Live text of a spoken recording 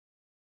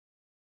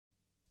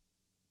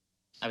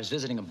I was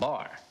visiting a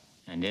bar,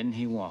 and in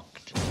he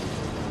walked.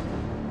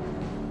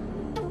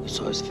 You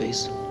saw his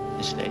face?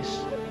 His face?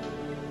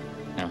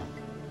 No.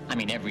 I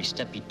mean, every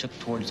step he took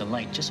towards the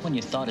light, just when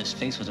you thought his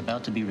face was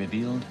about to be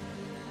revealed,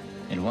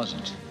 it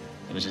wasn't.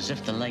 It was as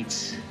if the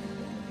lights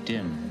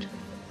dimmed,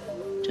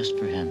 just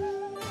for him.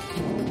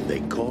 They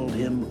called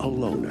him a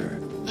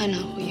loner. I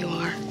know who you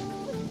are.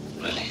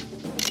 Really?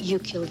 You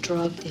kill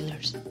drug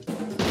dealers.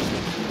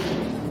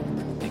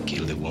 I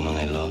killed the woman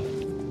I loved.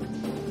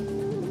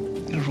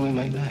 You ruined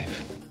my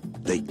life.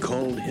 They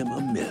called him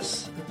a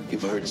miss.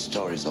 You've heard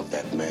stories of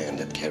that man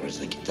that carries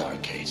a guitar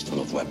case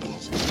full of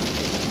weapons.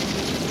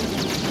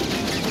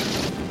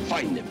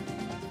 Find him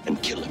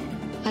and kill him.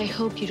 I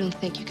hope you don't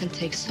think you can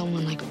take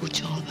someone like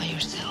Ucho all by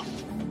yourself.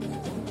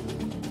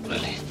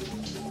 Really?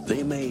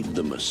 They made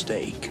the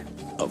mistake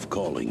of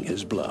calling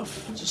his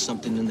bluff. Is there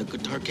something in the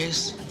guitar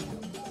case?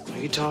 My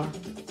guitar?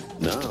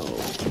 Now,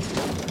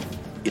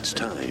 it's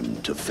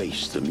time to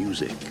face the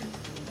music.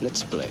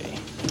 Let's play.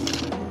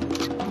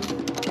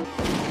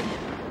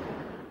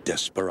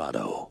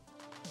 Desperado.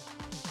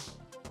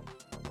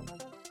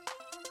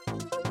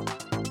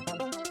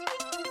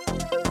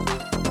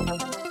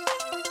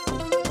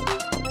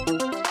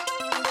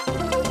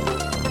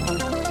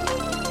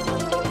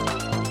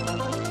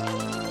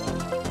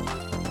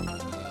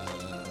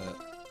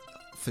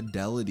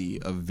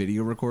 Fidelity of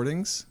video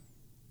recordings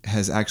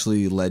has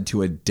actually led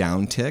to a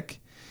downtick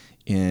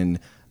in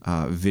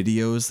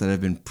videos that have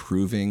been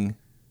proving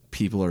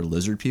people are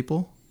lizard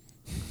people.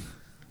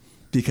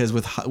 Because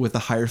with the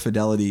higher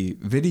fidelity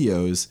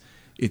videos,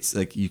 it's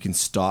like you can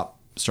start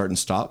and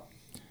stop.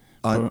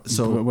 But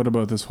what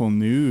about this whole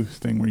new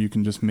thing where you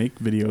can just make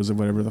videos of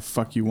whatever the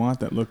fuck you want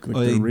that look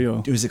like they're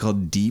real? Is it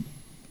called deep?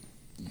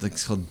 Like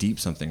it's called deep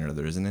something or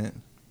other, isn't it?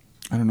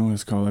 I don't know what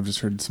it's called. I've just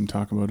heard some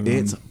talk about it.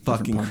 It's on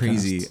fucking podcasts.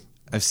 crazy.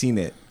 I've seen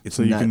it. It's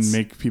so you nuts. can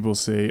make people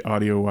say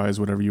audio-wise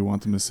whatever you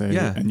want them to say,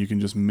 Yeah. and you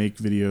can just make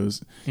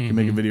videos. You can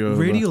make a video.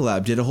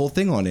 Radiolab did a whole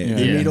thing on it. Yeah.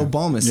 They Yeah. made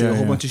Obama say a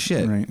whole bunch of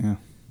shit. Right. Yeah.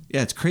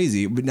 Yeah, it's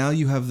crazy. But now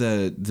you have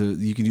the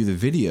you can do the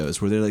videos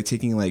where they're like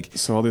taking like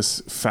So all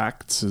this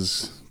facts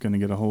is going to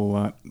get a whole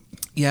lot.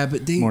 Yeah,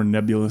 but more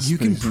nebulous. You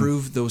can pretty soon.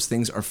 prove those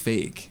things are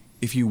fake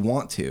if you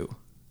want to.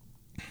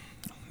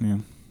 Yeah,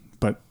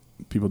 but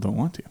people don't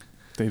want to.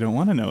 They don't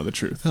want to know the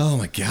truth. Oh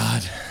my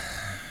god.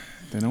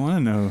 They don't want to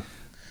know.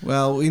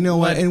 Well, you know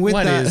what? And with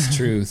what that, is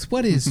truth?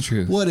 What is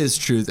truth? What is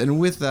truth? And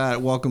with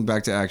that, welcome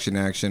back to Action,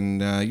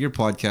 your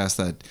podcast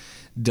that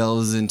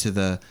delves into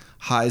the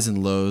highs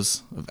and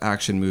lows of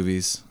action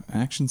movies.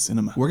 Action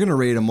cinema. We're gonna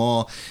rate them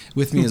all.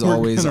 With me, as We're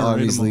always, gonna rate 'em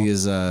obviously, all.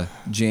 is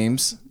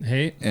James.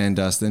 Hey. And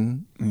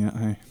Dustin. Yeah.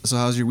 Hi. So,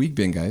 how's your week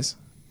been, guys?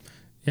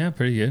 Yeah,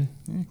 pretty good.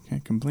 Yeah,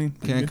 can't complain.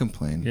 Pretty Can't good.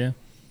 complain. Yeah.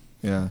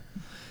 Yeah.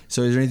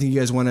 So, is there anything you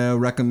guys want to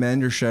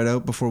recommend or shout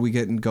out before we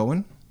get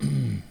going?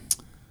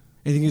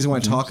 Anything you guys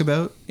want to talk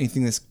about?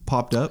 Anything that's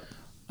popped up?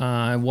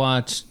 I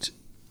watched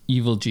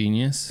Evil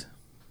Genius.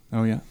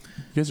 Oh yeah,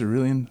 you guys are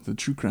really into the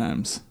true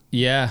crimes.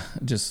 Yeah,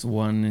 just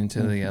one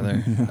into the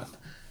other.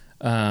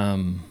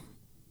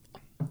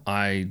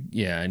 I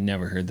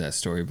never heard that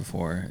story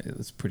before. It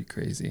was pretty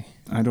crazy.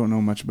 I don't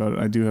know much about it.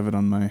 I do have it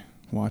on my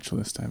watch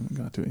list. I haven't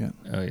got to it yet.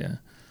 Oh yeah.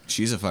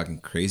 She's a fucking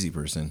crazy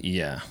person.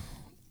 Yeah.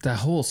 That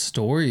whole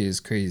story is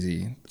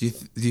crazy. Do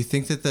you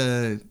think that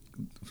the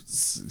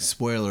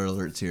spoiler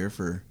alerts here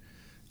for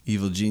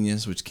Evil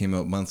Genius, which came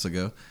out months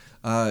ago,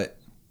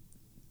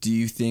 do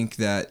you think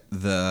that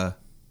the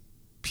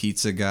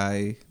pizza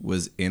guy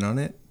was in on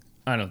it?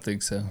 I don't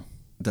think so.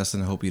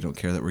 Dustin, I hope you don't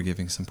care that we're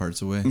giving some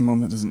parts away. Well,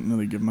 that doesn't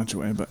really give much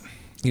away, but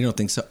You don't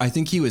think so? I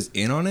think he was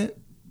in on it,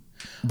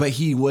 but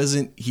he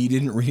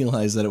didn't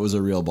realize that it was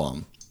a real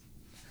bomb.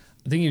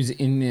 I think he was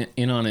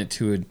in on it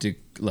to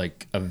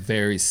a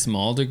very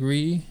small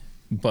degree,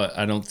 but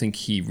I don't think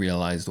he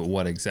realized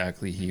what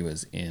exactly he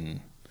was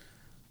in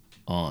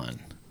on.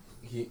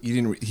 He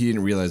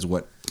didn't realize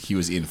what he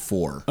was in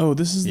for. oh,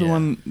 this is the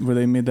one where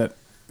they made that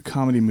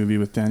comedy movie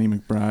with Danny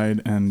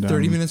McBride and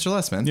 30 minutes or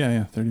less, man.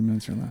 Yeah, 30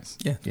 minutes or less.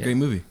 Yeah, great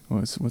movie.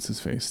 What's his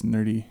face?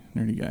 Nerdy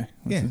guy.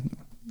 What's Yeah. his-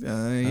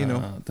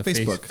 The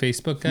Facebook.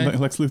 Facebook guy.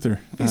 Lex Luthor.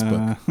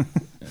 Facebook.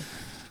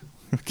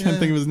 I can't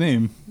think of his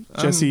name.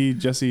 Jesse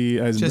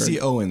Eisenberg. Jesse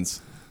Owens.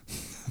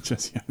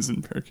 Jesse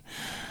Eisenberg.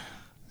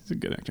 He's a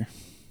good actor.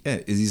 Yeah,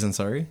 Aziz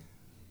Ansari.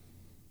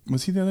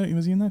 Was he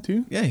in that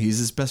too? Yeah, he's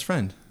his best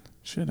friend.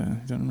 Shit, I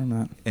don't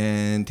remember that.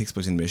 And takes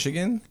place in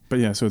Michigan. But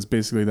yeah, so it's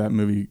basically that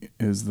movie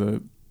is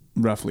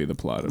roughly the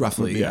plot of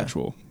the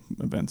actual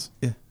events.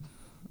 Yeah.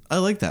 I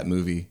like that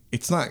movie.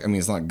 It's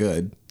not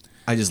good.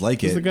 I just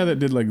like He's it. the guy that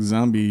did like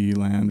Zombie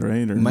Land,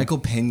 right? Or Michael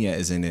Pena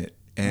is in it.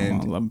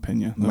 And I love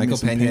Pena. Love Michael me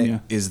some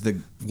Pena is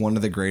one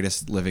of the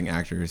greatest living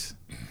actors.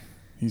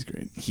 He's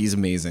great. He's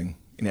amazing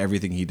in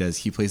everything he does.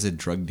 He plays a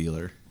drug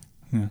dealer.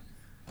 Yeah.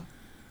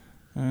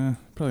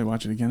 Probably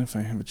watch it again if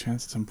I have a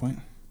chance at some point.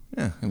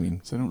 Yeah, I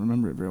mean, So I don't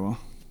remember it very well.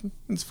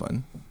 it's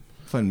fun.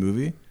 Fun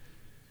movie.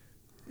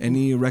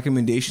 Any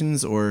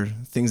recommendations or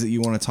things that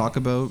you want to talk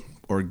about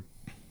or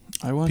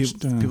I watched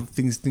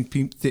things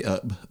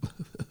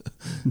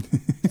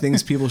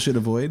people should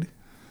avoid?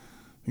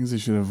 Things I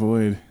should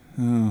avoid.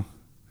 Oh.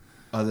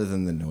 Other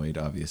than the Noid,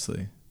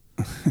 obviously.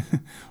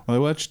 Well, I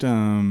watched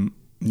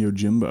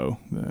Yojimbo,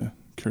 the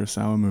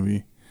Kurosawa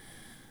movie,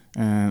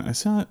 and I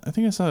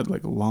think I saw it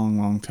like a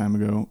long time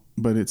ago.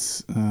 But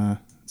it's a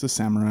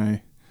samurai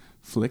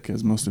flick,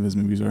 as most of his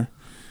movies are,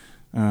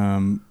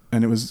 and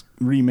it was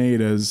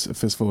remade as A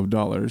Fistful of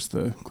Dollars,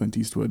 the Clint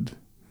Eastwood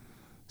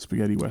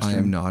spaghetti western. I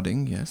am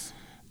nodding, yes.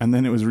 And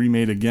then it was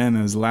remade again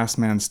as Last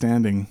Man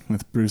Standing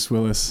with Bruce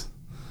Willis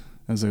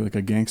as like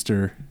a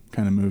gangster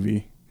kind of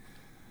movie.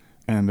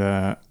 And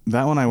that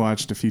one I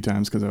watched a few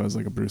times because I was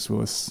like a Bruce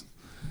Willis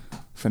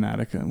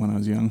fanatic when I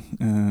was young.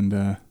 And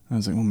I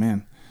was like, oh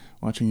man,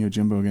 watching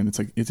Yojimbo again, it's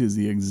like it is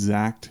the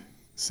exact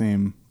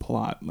same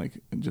plot, like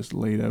just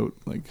laid out,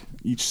 like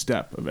each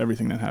step of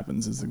everything that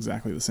happens is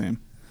exactly the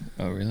same.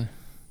 Oh, really?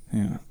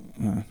 Yeah.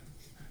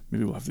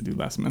 Maybe we'll have to do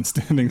Last Man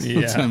Standing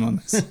sometime on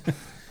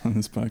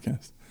this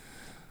podcast.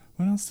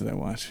 What else did I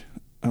watch?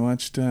 I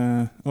watched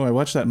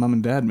that Mom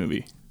and Dad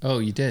movie. Oh,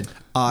 you did?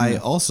 I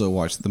also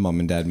watched the Mom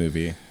and Dad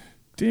movie.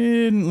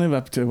 Didn't live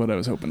up to what I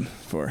was hoping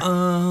for.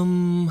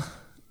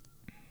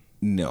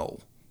 No.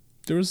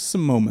 There was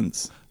some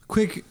moments.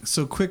 Quick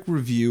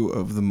review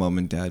of the Mom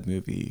and Dad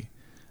movie.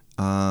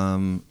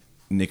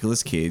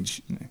 Nicolas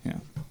Cage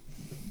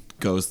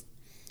goes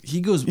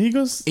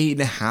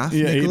 8.5.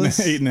 Yeah, Nicolas?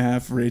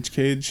 8.5 rage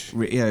cage.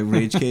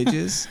 Rage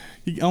cages.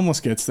 He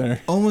almost gets there.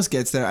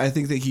 I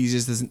think that he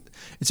just doesn't.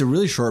 It's a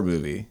really short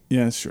movie.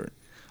 Yeah, it's short.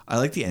 I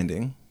like the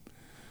ending.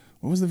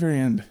 What was the very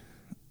end?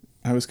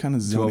 I was kind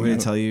of zoning out. Do you want me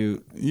to tell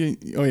you?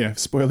 Yeah, oh yeah,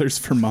 spoilers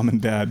for Mom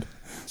and Dad.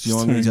 Do you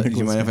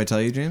mind if I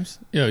tell you, James?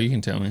 Yeah, you can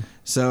tell me.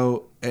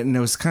 So, and it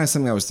was kind of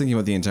something I was thinking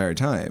about the entire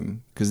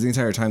time, because the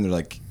entire time they're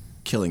like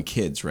killing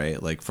kids,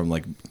 right? Like from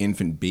like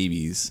infant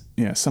babies.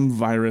 Yeah, some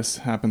virus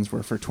happens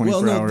where for 24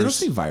 hours. Well, no, they don't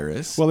say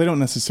virus. Well, they don't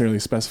necessarily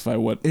specify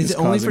what is it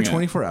only for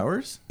 24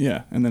 hours?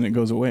 Yeah, and then it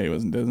goes away,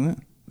 doesn't it?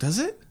 Does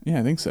it? Yeah,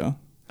 I think so.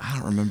 I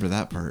don't remember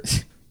that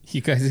part.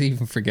 You guys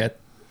even forget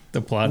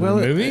the plot of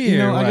the movie?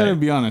 I gotta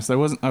be honest. I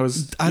was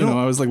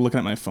like looking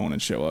at my phone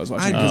and shit while I was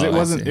watching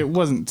because it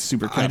wasn't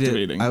super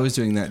captivating. I was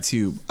doing that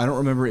too. I don't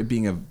remember it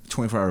being a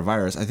 24-hour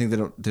virus. I think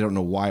they don't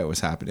know why it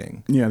was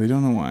happening. Yeah, they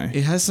don't know why.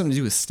 It has something to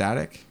do with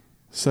static.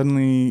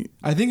 Suddenly,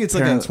 I think it's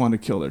parents want to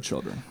kill their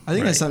children. I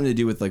think it has something to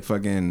do with like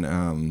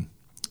fucking.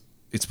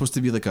 It's supposed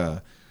to be like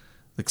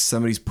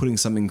somebody's putting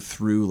something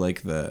through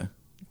like the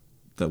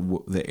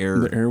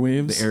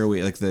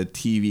airwaves, like the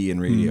TV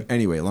and radio.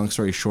 Anyway, long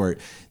story short,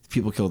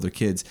 people kill their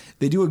kids.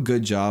 They do a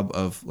good job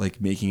of like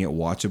making it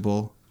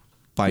watchable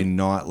by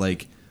not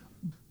like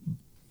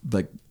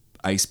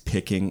ice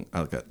picking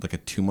like a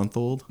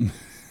 2-month-old.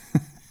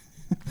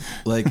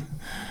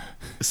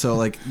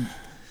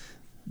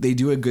 They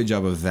do a good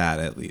job of that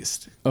at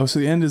least. Oh, so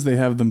the end is they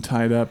have them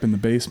tied up in the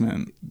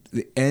basement.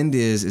 The end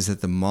is that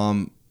the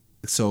mom.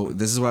 So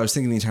this is what I was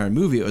thinking the entire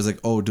movie. It was like,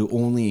 oh, do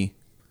only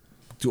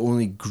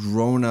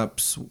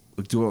grown-ups,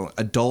 do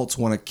adults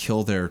want to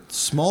kill their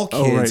small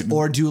kids,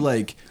 or do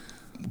like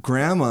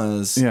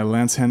grandmas? Yeah,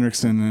 Lance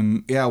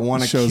Henriksen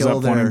want to shows kill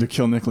up wanting to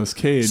kill Nicolas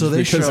Cage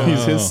because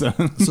he's his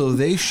son. So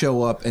they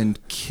show up and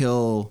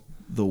kill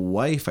the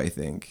wife. I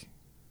think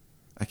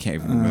I can't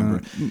even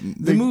remember.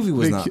 The movie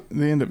was not.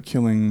 They end up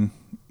killing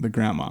the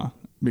grandma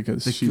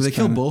because they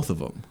kill both of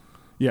them.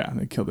 Yeah,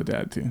 they kill the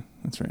dad too.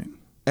 That's right.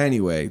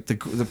 Anyway,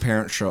 the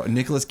parents show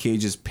Nicolas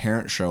Cage's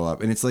parents show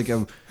up, and it's like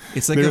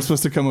they're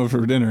supposed to come over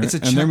for dinner, it's a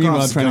and they're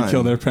meanwhile trying to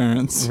kill their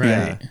parents, right?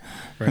 Yeah.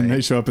 Right. And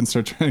they show up and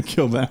start trying to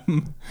kill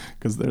them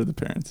because they're the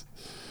parents.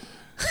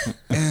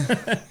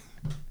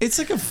 It's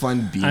like a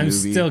fun B movie. I'm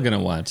still gonna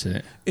watch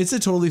it. It's a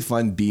totally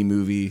fun B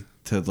movie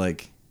to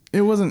like.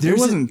 It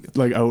wasn't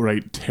like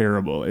outright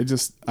terrible. It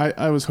just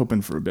I was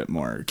hoping for a bit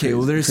more.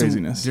 There's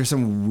craziness. There's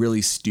some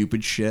really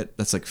stupid shit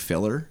that's like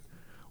filler,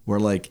 where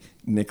like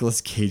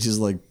Nicolas Cage is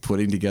like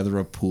putting together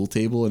a pool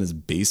table in his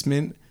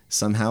basement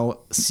somehow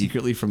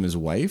secretly from his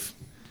wife,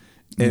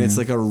 and it's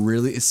like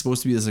it's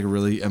supposed to be this like a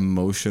really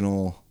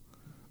emotional,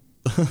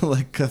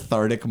 like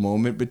cathartic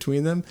moment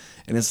between them,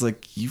 and it's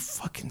like, you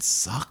fucking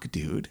suck,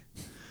 dude.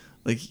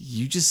 Like,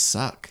 you just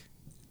suck.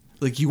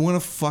 Like, you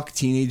want to fuck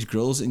teenage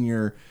girls in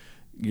your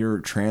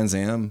Trans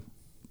Am,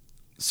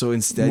 so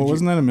instead,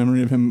 wasn't that a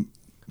memory of him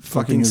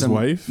fucking his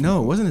wife?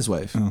 No, it wasn't his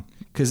wife.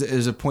 Because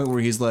there's a point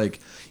where he's like,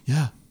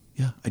 yeah,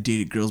 I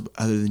dated girls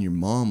other than your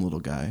mom, little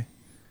guy.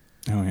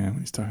 Oh yeah, when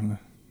he's talking to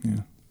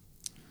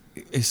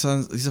he's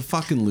a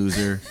fucking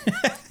loser.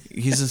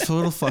 He's a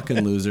total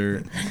fucking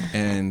loser.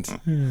 And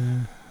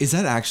is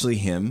that actually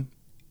him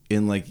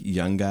in like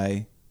young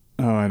guy?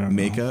 Oh, I don't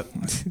makeup?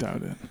 know. I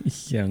doubt it.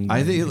 Young.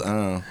 I don't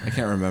know. I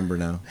can't remember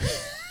now.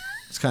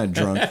 It's kind of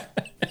drunk.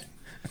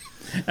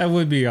 That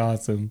would be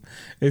awesome.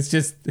 It's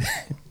just.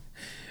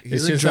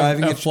 It's like just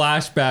driving a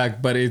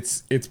flashback, but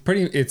it's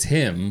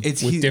him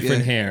with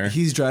different hair.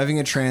 He's driving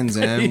a Trans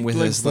Am with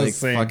his like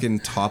fucking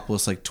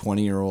topless like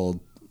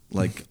 20-year-old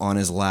like on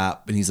his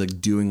lap, and he's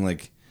like doing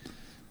like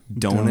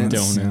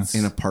donuts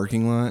in a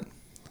parking lot.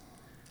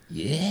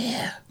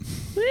 Yeah.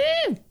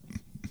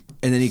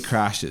 And then he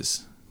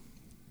crashes.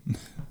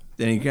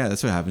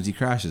 that's what happens. He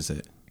crashes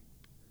it.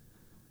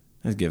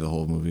 Let's give the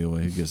whole movie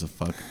away. Who gives a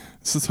fuck?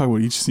 So let's talk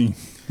about each scene.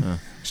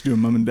 Should do a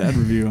mom and dad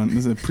review on this.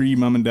 Is a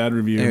pre-mom and dad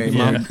review. Anyway,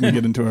 Mom, we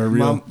get into our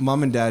real.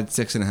 Mom and Dad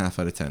 6.5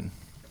 out of 10.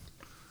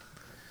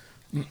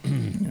 Yeah,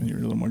 you're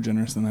a little more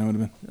generous than I would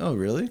have been. Oh,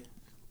 really?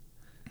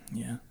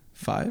 Yeah,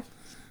 5? I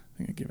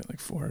think I give it like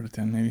 4 out of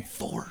 10, maybe.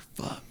 4?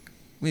 Fuck.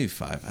 Maybe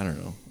 5. I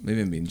don't know.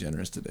 Maybe I'm being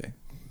generous today.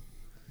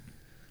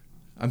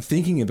 I'm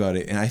thinking about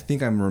it, and I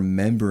think I'm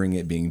remembering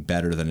it being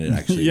better than it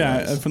actually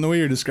Yeah, was. from the way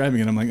you're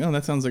describing it, I'm like, oh,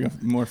 that sounds like a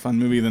more fun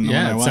movie than the one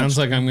I Yeah, it watched. sounds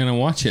like I'm gonna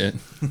watch it.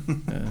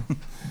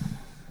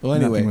 Well,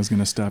 anyway, Nothing was going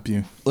to stop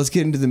you. let's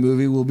get into the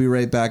movie. We'll be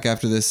right back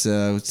after this.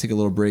 Let's take a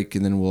little break,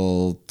 and then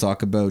we'll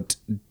talk about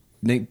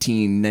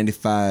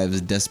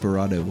 1995's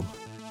Desperado.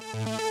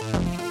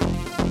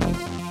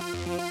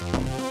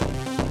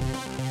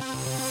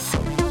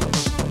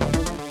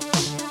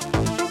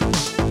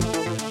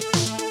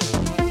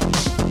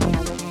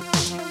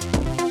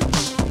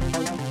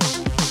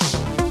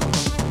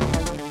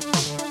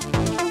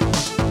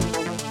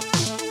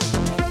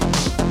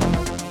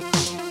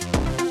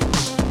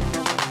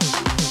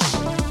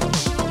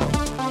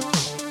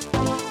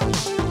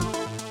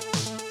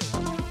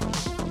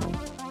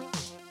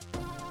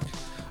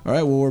 All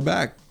right, well, we're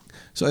back.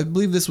 So I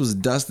believe this was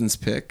Dustin's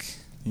pick.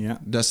 Yeah.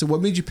 Dustin,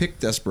 what made you pick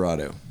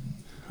Desperado?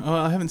 Oh,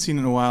 I haven't seen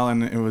it in a while,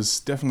 and it was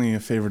definitely a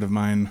favorite of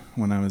mine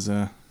when I was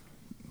a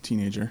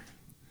teenager.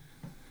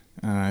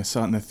 I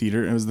saw it in the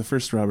theater. It was the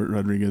first Robert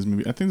Rodriguez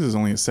movie. I think this is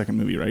only his second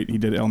movie, right? He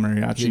did El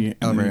Mariachi.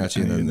 El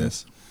Mariachi and then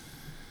this.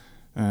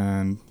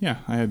 And yeah,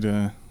 I had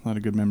a lot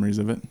of good memories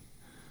of it.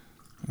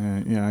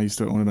 Yeah, I used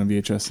to own it on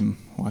VHS and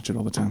watch it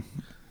all the time.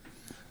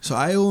 So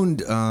I owned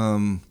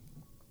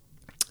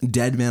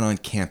Dead Man on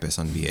Campus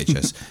on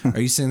VHS. Are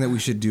you saying that we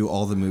should do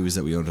all the movies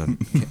that we owned on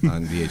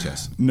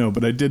VHS? No,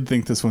 but I did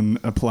think this one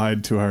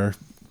applied to our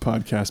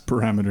podcast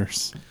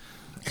parameters.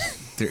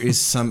 There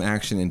is some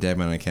action in Dead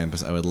Man on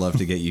Campus. I would love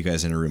to get you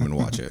guys in a room and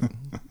watch it.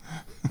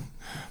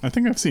 I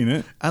think I've seen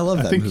it. I love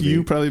that I think movie.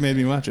 you probably made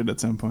me watch it at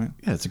some point.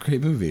 Yeah, it's a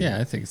great movie. Yeah,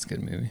 I think it's a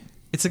good movie.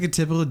 It's like a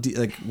typical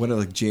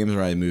like James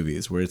Ryan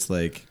movies where it's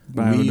like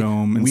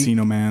Biodome,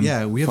 Encino Man.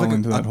 Yeah, we have fall like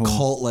into a that whole-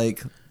 cult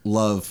like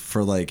love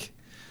for like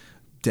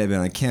Dead Man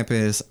on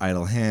Campus,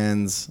 Idle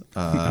Hands.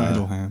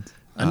 Idle Hands.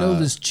 I know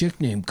this chick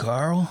named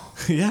Carl.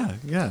 Yeah.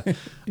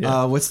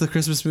 What's the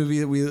Christmas movie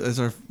that we as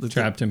our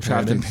Trapped in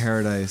Trapped in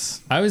Paradise.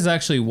 Paradise? I was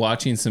actually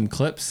watching some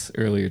clips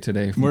earlier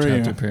today from Where are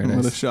Trapped you? in Paradise.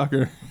 What a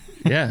shocker.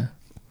 Yeah.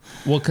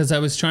 Well, because I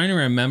was trying to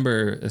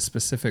remember a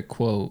specific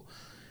quote.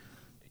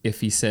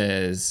 If he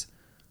says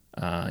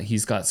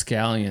he's got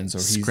scallions or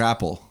he's...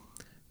 Scrapple.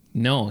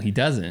 No, he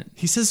doesn't.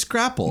 He says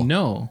Scrapple.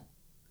 No.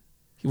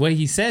 What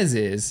he says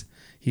is,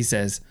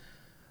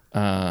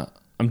 I'm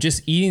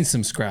just eating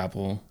some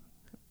Scrapple.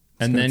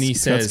 And then he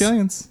He's got says...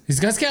 scallions.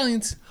 He's got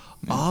scallions.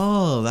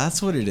 Oh,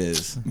 that's what it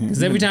is.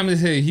 Because every time they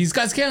say, he's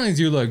got scallions,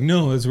 you're like,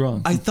 no, that's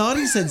wrong. I thought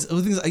he said.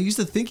 I used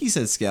to think he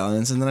said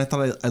scallions, and then I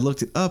thought I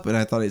looked it up, and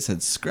I thought it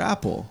said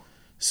Scrapple.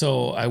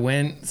 So I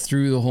went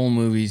through the whole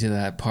movie to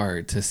that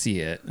part to see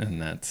it,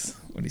 and that's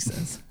what he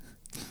says.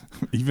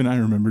 Even I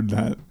remembered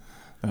that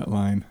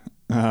line.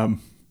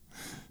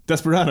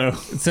 Desperado.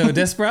 So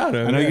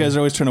Desperado. I know you guys are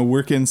always trying to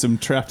work in some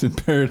Trapped in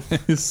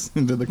Paradise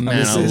into the Man,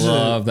 I conversation.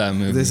 love that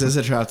movie. This is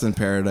a Trapped in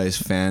Paradise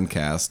fan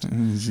cast. Oh,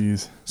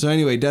 jeez. So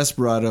anyway,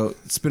 Desperado.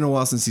 It's been a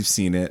while since you've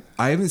seen it.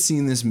 I haven't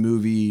seen this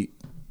movie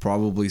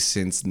probably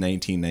since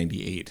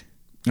 1998.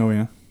 Oh,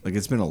 yeah. Like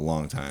it's been a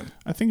long time.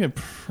 I think I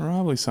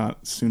probably saw it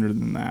sooner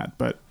than that,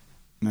 but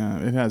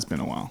it has been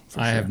a while. For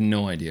I sure. have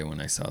no idea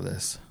when I saw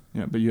this.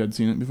 Yeah, but you had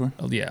seen it before?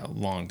 Oh, yeah, a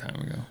long time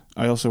ago.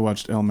 I also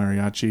watched El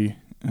Mariachi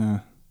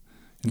in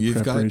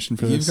preparation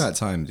for this. You've got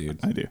time, dude.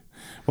 I do.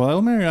 Well,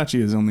 El Mariachi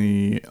is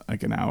only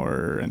like an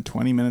hour and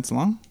 20 minutes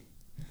long.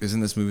 Isn't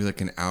this movie like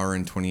an hour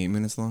and 28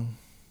 minutes long?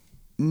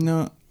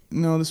 No,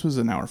 this was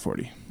an hour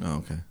 40. Oh,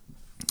 okay.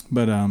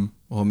 But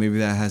Well, maybe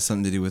that has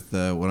something to do with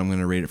what I'm going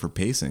to rate it for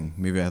pacing.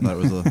 Maybe I thought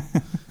it was a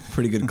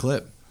pretty good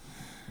clip.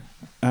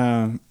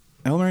 El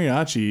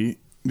Mariachi,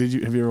 have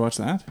you ever watched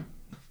that?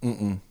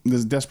 Mm-mm.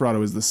 This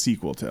Desperado is the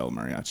sequel to El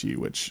Mariachi,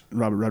 which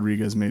Robert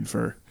Rodriguez made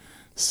for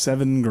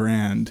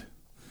 $7,000.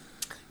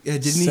 Yeah,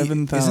 didn't he?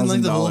 Isn't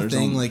like the whole $7,000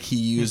 thing on- like he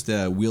used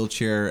a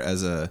wheelchair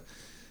as a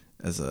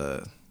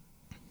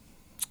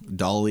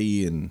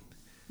dolly and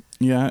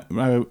Yeah,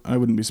 I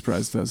wouldn't be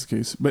surprised if that's the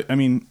case. But I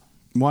mean,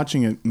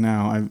 watching it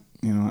now,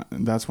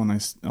 that's one I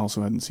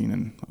also hadn't seen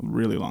in a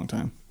really long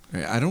time.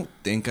 I don't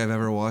think I've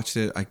ever watched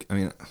it. I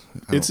mean,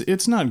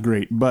 It's not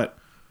great, but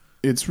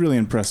it's really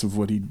impressive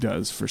what he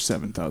does for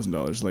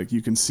 $7,000. Like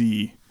you can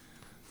see,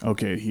 you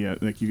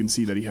can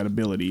see that he had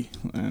ability,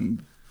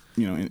 and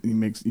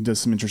he does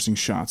some interesting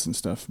shots and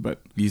stuff. But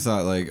you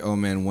thought like, oh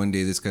man, one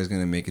day this guy's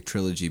gonna make a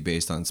trilogy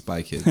based on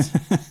Spy Kids.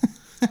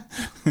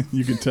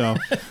 you could tell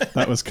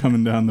that was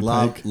coming down the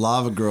pike.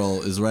 Lava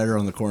Girl is right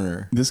around the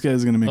corner. This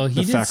guy's gonna make Oh, he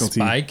the did Faculty.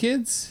 Spy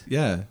Kids?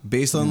 Yeah,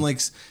 based on like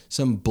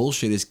some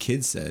bullshit his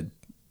kids said.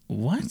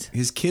 What?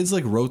 His kids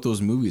like wrote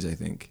those movies, I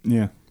think.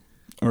 Yeah,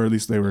 or at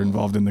least they were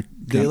involved in the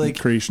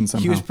creation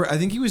somehow. He was. I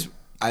think he was.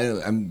 I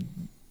don't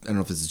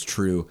know if this is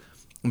true.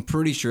 I'm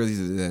pretty sure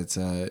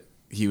that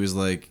he was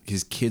like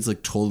his kids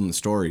like told him the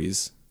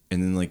stories,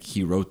 and then like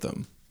he wrote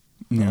them.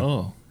 Yeah.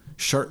 Oh.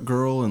 Shark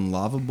Girl and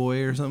Lava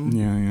Boy or something.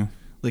 Yeah.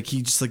 Like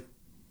he just like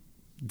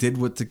did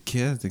what the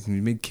kids. Like, he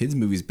made kids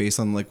movies based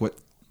on like what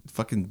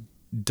fucking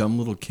dumb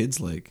little kids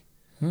like.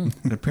 And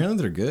apparently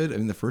they're good. I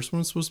mean, the first one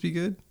was supposed to be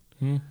good.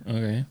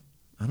 Okay.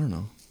 I don't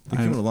know. They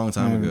came out a long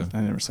time ago.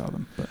 I never saw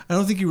them, but I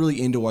don't think you're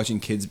really into watching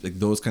kids like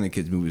those kind of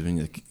kids movies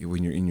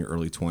when you're in your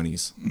early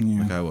 20s,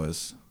 Yeah. like I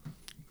was.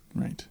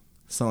 right.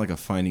 It's not like a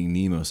Finding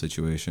Nemo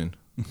situation.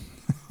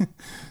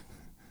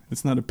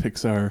 It's not a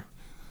Pixar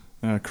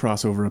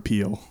crossover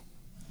appeal,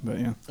 but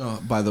yeah,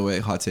 Oh, by the way,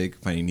 hot take: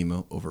 Finding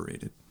Nemo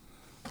overrated.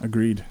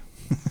 agreed.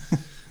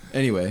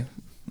 Anyway,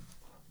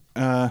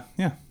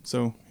 Yeah.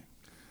 So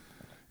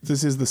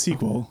this is the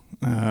sequel,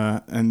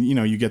 and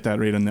you get that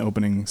right in the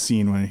opening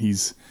scene when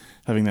he's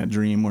having that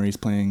dream where he's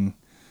playing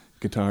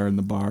guitar in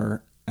the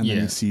bar, and then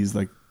Yeah. he sees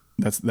like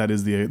that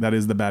is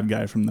the bad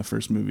guy from the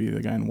first movie,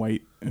 the guy in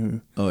white,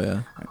 oh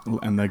yeah,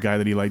 and the guy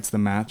that he lights the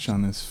match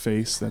on his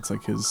face. That's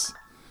like his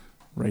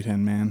right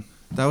hand man.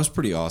 that was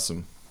pretty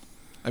awesome.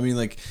 I mean,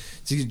 like,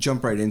 so you could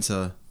jump right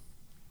into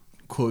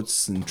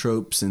quotes and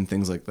tropes and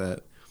things like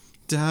that.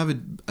 To have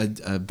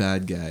a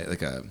bad guy,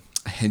 like a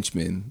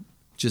henchman,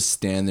 just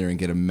stand there and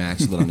get a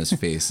match lit on his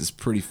face is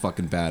pretty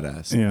fucking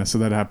badass. Yeah, so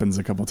that happens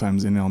a couple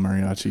times in El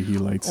Mariachi. He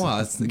lights. Well,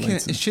 lights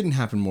it shouldn't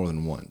happen more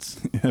than once.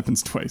 It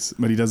happens twice,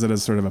 but he does it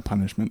as sort of a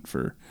punishment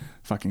for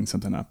fucking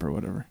something up or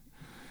whatever.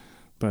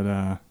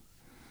 But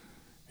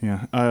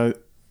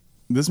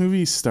this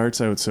movie starts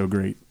out so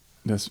great.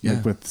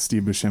 Like with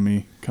Steve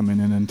Buscemi coming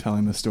in and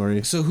telling the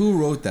story. So who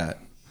wrote that?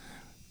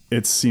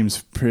 It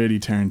seems pretty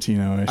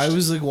Tarantino-ish. I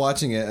was like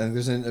watching it,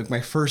 and my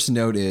first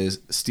note is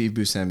Steve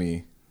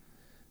Buscemi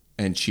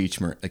and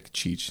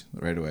Cheech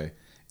right away,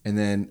 and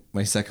then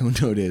my second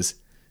note is,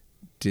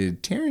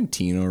 did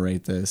Tarantino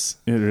write this?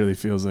 It really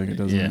feels like it,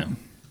 doesn't Yeah. it?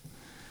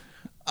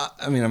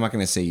 I mean, I'm not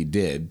going to say he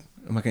did.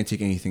 I'm not going to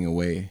take anything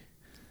away.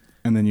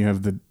 And then you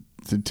have the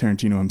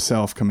Tarantino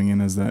himself coming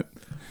in as that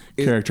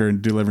character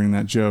and delivering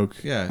that joke.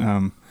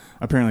 Yeah.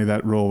 Apparently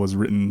that role was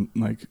written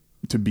like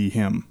to be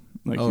him.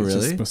 Like Oh, it's just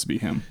really? supposed to be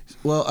him.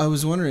 Well, I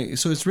was wondering.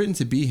 So it's written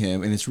to be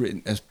him, and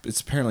it's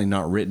apparently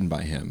not written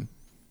by him.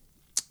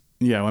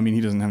 Yeah, well, I mean,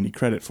 he doesn't have any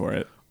credit for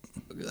it.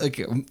 Like,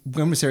 I'm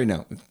going to say right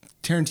now,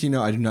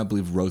 Tarantino, I do not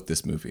believe wrote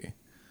this movie.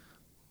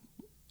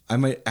 I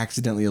might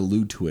accidentally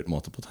allude to it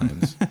multiple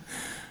times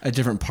at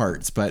different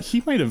parts, but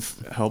He might have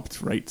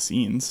helped write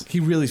scenes. he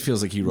really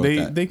feels like he wrote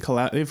that.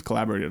 They've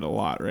collaborated a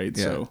lot, right?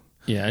 Yeah. So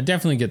Yeah, I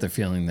definitely get the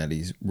feeling that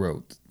he's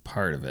wrote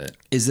part of it.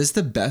 Is this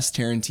the best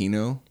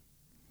Tarantino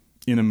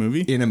in a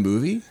movie, in a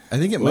movie? I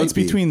think it well, might it's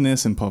be. between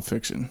this and Pulp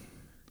Fiction.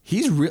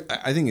 He's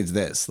I think it's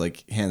this,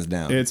 like, hands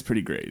down. It's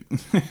pretty great.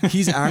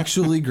 He's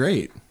actually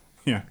great.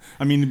 Yeah,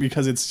 I mean,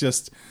 because it's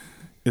just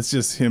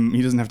him.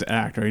 He doesn't have to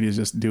act, right? He's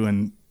just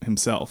doing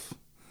himself.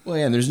 Well,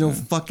 yeah, and there's no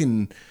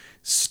fucking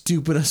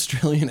stupid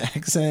Australian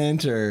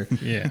accent or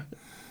Yeah.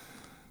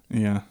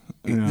 Yeah,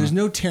 there's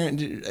no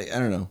Tarantino. I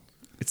don't know.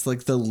 It's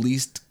like the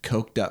least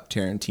coked up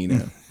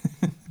Tarantino.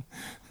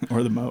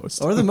 or the most.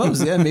 Or the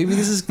most, yeah. Maybe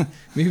this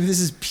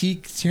is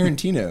peak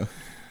Tarantino.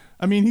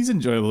 I mean, he's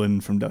enjoyable in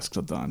From Dusk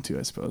Till Dawn too,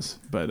 I suppose.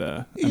 But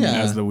I mean, Yeah.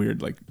 as the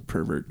weird like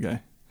pervert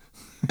guy.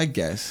 I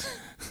guess.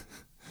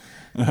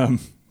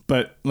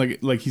 But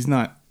like he's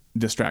not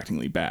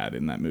distractingly bad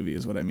in that movie,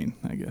 is what I mean.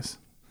 I guess.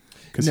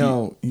 Because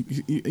No.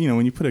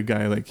 when you put a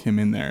guy like him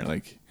in there,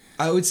 like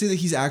I would say that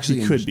he's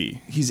actually He could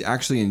be. He's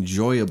actually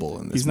enjoyable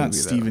in this. he's not movie,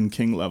 though. Stephen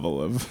King level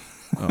of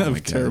Oh my of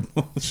God.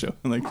 terrible show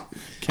like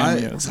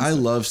cameos. I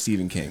love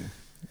Stephen King.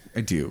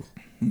 I do.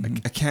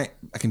 Mm-hmm.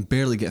 I can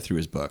barely get through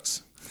his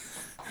books.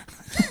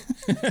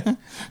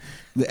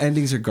 The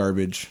endings are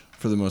garbage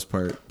for the most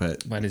part,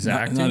 but But his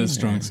not, acting. not his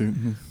strong or- suit.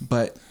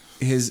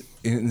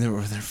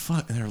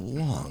 they're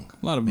long.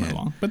 A lot of them Man. are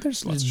long, but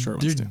there's lots of short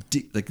They're ones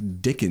too.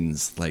 like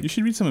Dickens. Like, You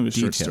should read some of his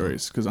short detail.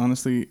 stories because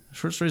honestly,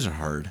 Short stories are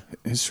hard.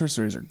 his short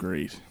stories are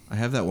great. I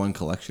have that one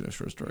collection of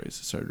short stories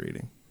I started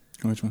reading.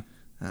 Which one?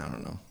 I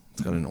don't know.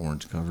 It's got an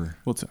orange cover.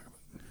 We'll talk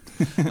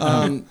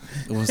about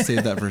We'll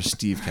save that for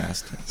Steve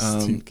Cast.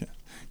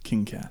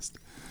 King Cast.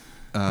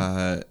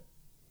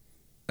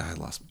 I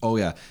lost. Oh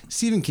yeah,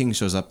 Stephen King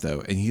shows up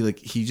though, and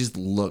he just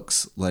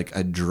looks like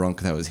a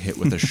drunk that was hit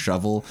with a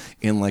shovel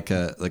in like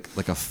a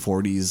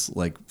 40s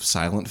like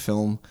silent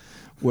film,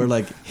 where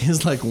like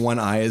his like one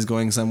eye is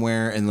going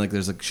somewhere, and like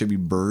there's like should be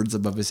birds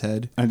above his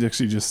head. I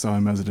actually just saw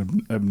him as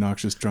an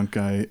obnoxious drunk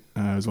guy.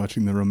 I was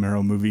watching the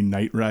Romero movie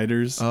Night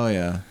Riders. Oh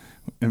yeah,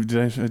 Did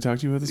I talk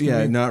to you about this yeah,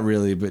 movie? not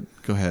really, but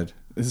go ahead.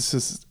 It's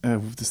just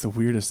this is the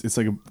weirdest. It's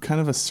like a kind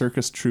of a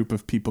circus troupe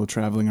of people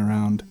traveling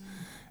around,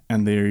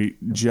 and they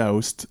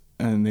joust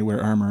and they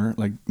wear armor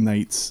like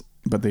knights,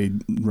 but they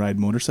ride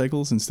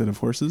motorcycles instead of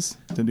horses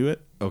to do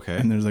it. Okay.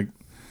 And there's like,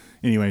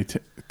 anyway,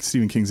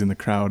 Stephen King's in the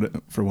crowd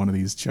for one of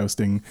these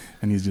jousting,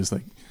 and he's just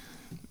like,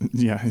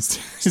 yeah, it's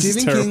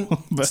Stephen terrible,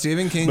 King.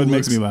 Stephen King, but it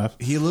makes looks- me laugh.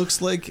 He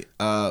looks like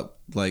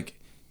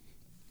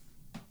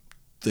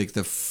like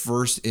the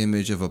first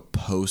image of a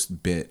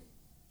post-bit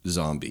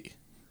zombie.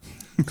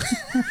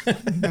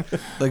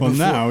 Like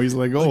now he's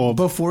like old.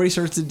 Before he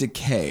starts to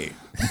decay.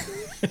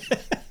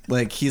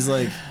 Like he's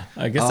like,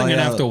 I guess I'm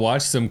gonna have to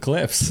watch some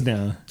clips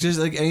now. Just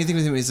like anything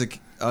with him, he's like,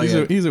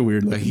 he's a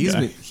weird like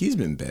guy. He's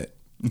been bit.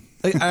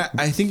 Like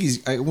I think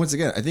once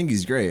again I think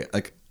he's great.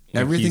 Like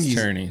everything he's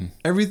turning.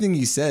 Everything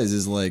he says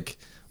is like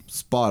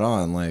spot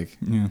on. Like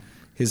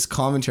his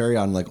commentary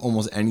on like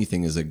almost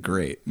anything is like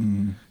great,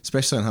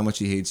 especially on how much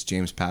he hates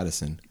James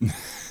Pattison.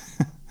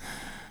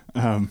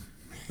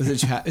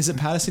 Is it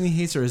Pattison he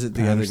hates, or is it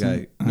the other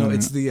guy? No,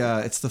 it's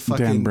the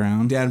fucking Dan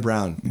Brown. Dan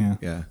Brown.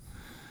 Yeah.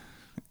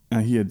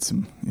 He had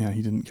some. Yeah,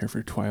 he didn't care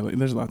for Twilight.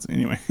 There's lots.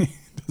 Anyway, it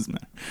doesn't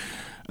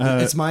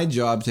matter. It's my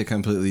job to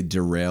completely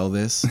derail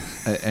this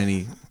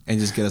and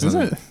just get us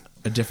on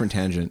a different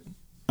tangent.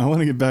 I want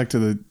to get back to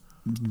the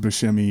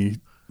Buscemi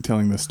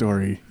telling the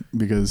story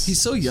because he's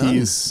so young.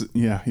 He's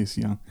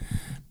young,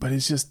 but he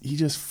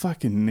just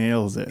fucking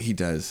nails it. He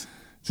does.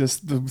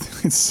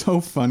 It's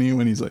so funny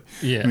when he's like,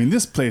 I mean,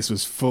 this place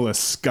was full of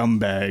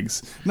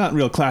scumbags, not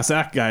real class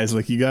act guys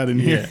like you got in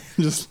here.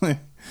 Just like,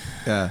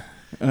 oh,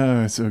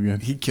 it's so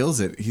good. He kills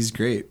it. He's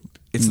great.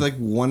 It's like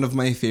one of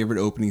my favorite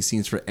opening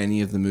scenes for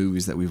any of the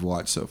movies that we've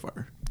watched so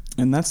far.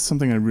 And that's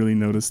something I really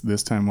noticed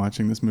this time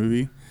watching this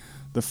movie.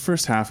 The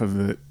first half of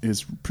it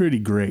is pretty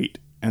great,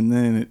 and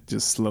then it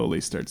just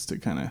slowly starts to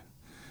kind of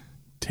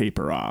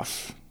taper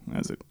off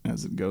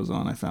as it goes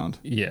on, I found.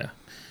 Yeah,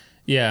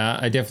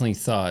 I definitely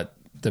thought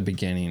the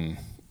beginning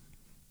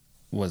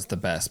was the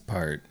best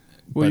part.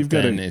 Well,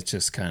 but it's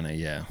just kind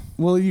of,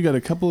 Well, you got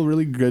a couple of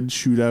really good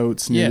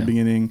shootouts near the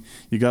beginning.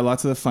 You got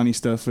lots of the funny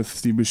stuff with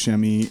Steve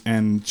Buscemi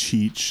and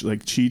Cheech.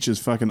 Like, Cheech is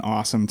fucking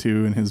awesome,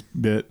 too, in his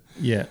bit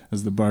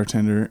as the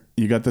bartender.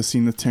 You got the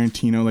scene with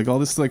Tarantino. Like, all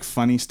this, like,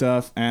 funny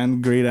stuff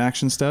and great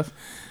action stuff.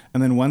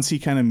 And then once he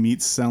kind of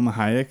meets Salma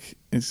Hayek,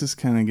 it just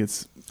kind of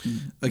gets...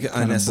 Like an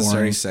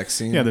unnecessary sex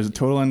scene? Yeah, there's a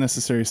total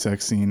unnecessary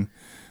sex scene.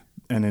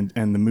 And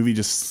the movie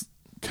just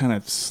kind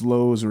of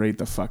slows right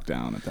the fuck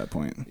down at that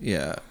point.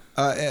 Yeah.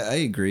 I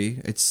agree.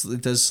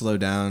 It does slow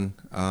down.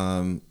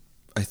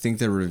 I think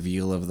the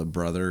reveal of the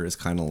brother is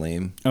kind of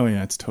lame. Oh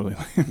yeah, it's totally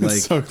lame. Like,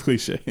 it's so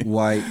cliche.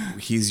 Why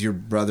he's your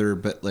brother,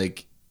 but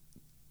like,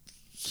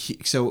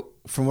 so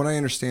from what I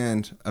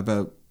understand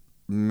about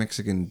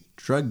Mexican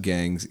drug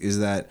gangs is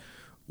that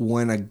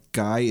when a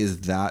guy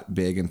is that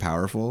big and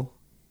powerful,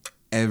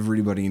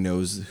 everybody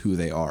knows who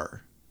they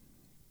are.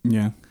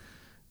 Yeah.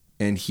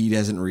 And he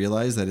doesn't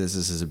realize that this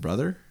is his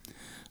brother.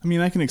 I mean,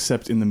 I can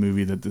accept in the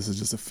movie that this is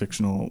just a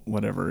fictional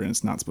whatever, and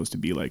it's not supposed to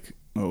be like,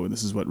 oh,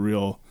 this is what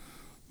real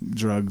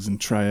drugs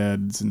and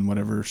triads and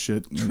whatever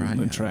shit.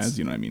 Triads,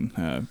 you know what I mean?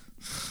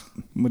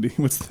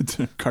 What's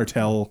the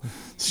cartel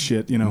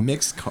shit, you know?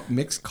 Mixed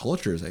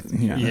cultures, I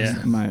think.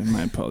 Yeah.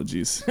 My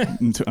apologies.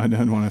 I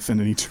don't want to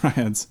offend any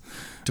triads.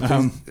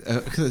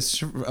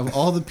 Of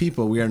all the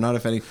people we are not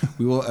offending,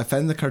 we will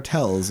offend the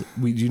cartels.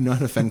 We do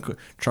not offend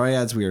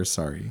triads. We are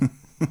sorry.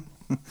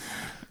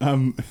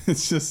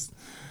 It's just...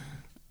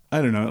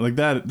 I don't know, like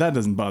that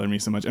doesn't bother me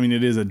so much. I mean,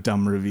 it is a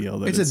dumb reveal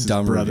that it's a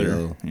dumb brother.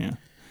 Reveal. Yeah.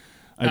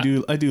 I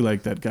do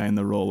like that guy in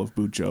the role of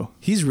Bucho.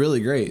 He's really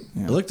great.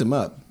 Yeah. I looked him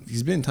up.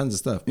 He's been in tons of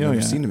stuff. I've never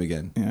seen him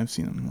again. Yeah, I've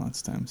seen him lots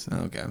of times. So.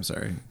 Oh, okay, I'm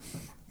sorry.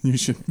 You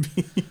shouldn't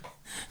be.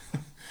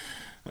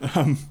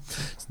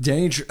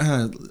 Danny,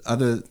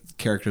 other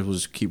characters, will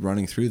just keep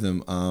running through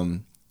them.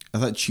 I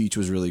thought Cheech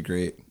was really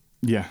great.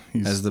 Yeah,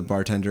 as the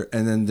bartender,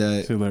 and then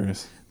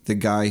hilarious. The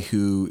guy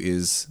who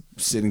is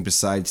sitting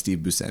beside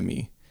Steve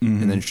Buscemi.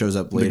 Mm-hmm. And then shows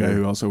up later. The guy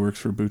who also works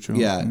for Bucho.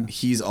 Yeah,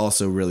 he's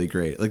also really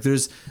great. Like,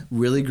 there's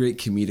really great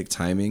comedic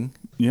timing.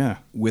 Yeah.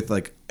 With,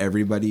 like,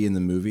 everybody in the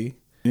movie.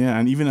 Yeah,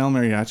 and even El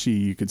Mariachi,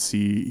 you could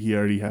see he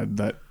already had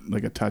that,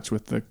 like, a touch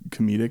with the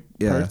comedic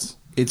parts.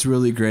 It's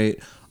really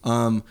great.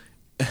 I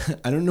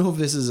don't know if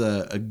this is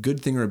a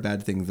good thing or a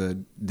bad thing,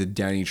 the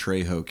Danny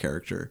Trejo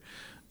character.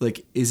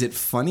 Like, is it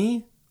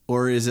funny?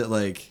 Or is it,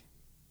 like...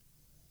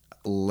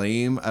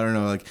 lame? I don't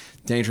know. Like,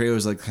 Danny Trejo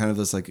is like kind of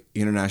this like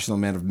international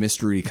man of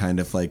mystery, kind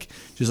of like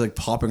just like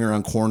popping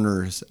around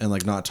corners and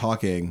like not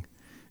talking,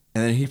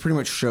 and then he pretty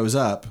much shows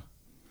up.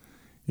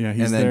 Yeah,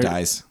 and then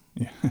dies.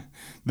 Yeah,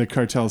 the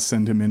cartels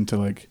send him in to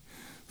like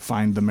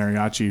find the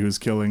mariachi who's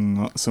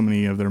killing so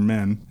many of their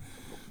men,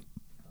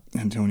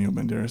 Antonio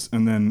Banderas,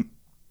 and then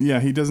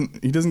he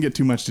doesn't get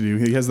too much to do.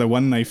 He has that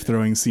one knife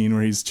throwing scene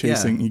where he's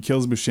chasing. He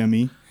kills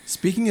Buscemi.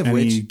 Speaking of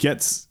which, he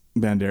gets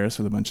Banderas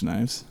with a bunch of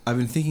knives. I've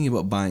been thinking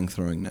about buying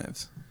throwing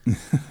knives.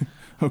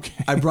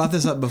 Okay. I brought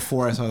this up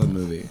before I saw the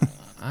movie.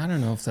 I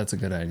don't know if that's a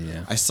good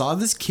idea. I saw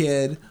this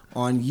kid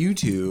on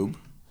YouTube,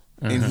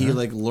 and he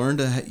like learned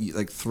to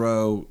like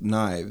throw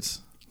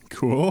knives.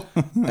 Cool.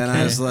 And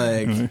I was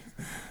like,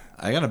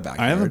 I got a backyard.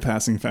 I have a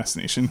passing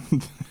fascination.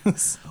 Well,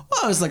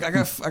 I was like, I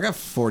got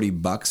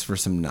 $40 for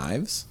some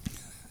knives.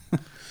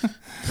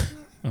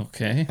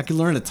 Okay. I could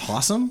learn to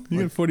toss them.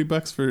 You get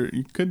 $40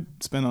 you could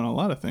spend on a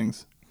lot of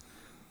things.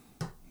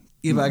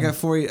 Yeah, but I got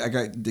 40. I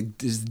got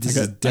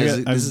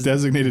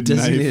designated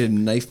designated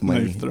knife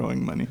money. Knife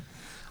throwing money.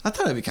 I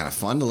thought it'd be kind of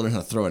fun to learn how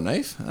to throw a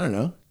knife. I don't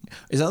know.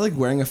 Is that like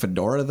wearing a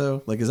fedora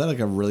though? Like, is that like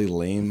a really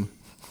lame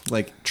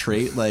like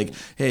trait? Like,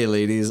 hey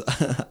ladies,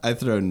 I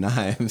throw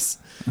knives.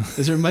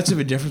 Is there much of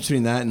a difference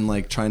between that and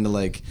like trying to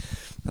like,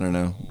 I don't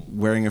know,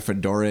 wearing a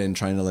fedora and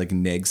trying to like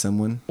nag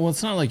someone? Well,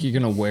 it's not like you're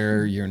gonna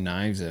wear your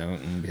knives out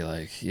and be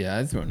like, yeah,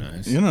 I throw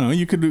knives. You don't know.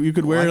 You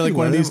could wear like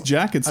one of these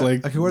jackets I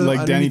like could wear them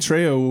like Danny underneath-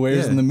 Trejo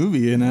wears in the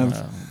movie and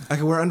have I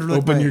could wear under like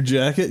open my- your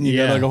jacket and you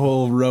Yeah. got like a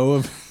whole row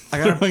of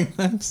throwing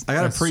knives. I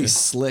got That's a pretty true.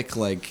 slick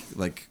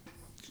like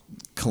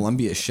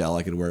Columbia shell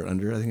I could wear it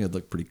under. I think it'd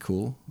look pretty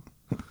cool.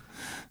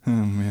 Oh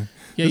man.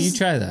 Yeah, you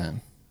try that.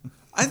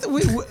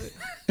 Wait,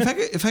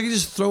 if I could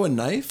just throw a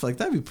knife, like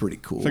that'd be pretty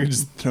cool. If I could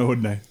just throw a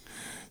knife.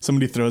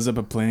 Somebody throws up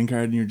a playing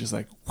card and you're just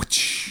like,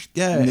 whoosh,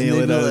 Yeah, and nail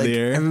they'd it be out of like, the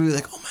air. Everybody would be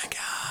like, "Oh my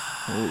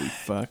god!" Holy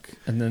fuck.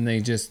 And then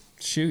they just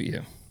shoot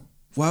you.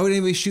 Why would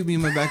anybody shoot me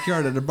in my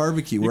backyard at a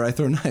barbecue where I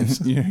throw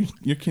knives?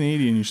 You're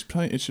Canadian.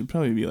 It should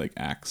probably be like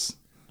axe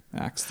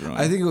throwing.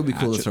 I think it would be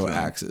cool to hatchet throw throwing.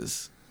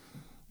 axes.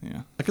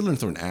 Yeah. I could learn to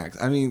throw an axe.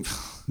 I mean,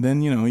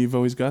 Then you've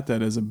always got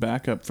that as a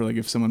backup for like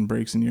if someone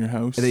breaks into your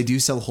house, they do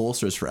sell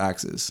holsters for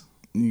axes.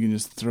 you can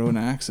just throw an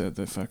axe at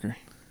that fucker.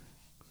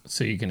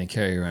 So you're gonna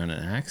carry around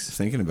an axe?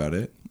 Thinking about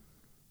it,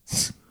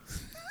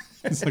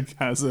 It's like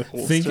has a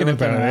holster Thinking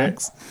with an about it.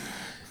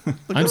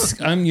 axe.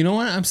 I'm. You know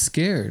what? I'm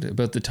scared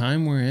about the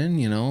time we're in.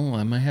 You know,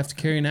 I might have to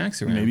carry an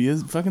axe around. Maybe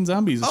it's fucking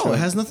zombies. it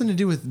has nothing to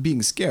do with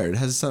being scared. It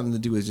has something to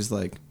do with just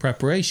like,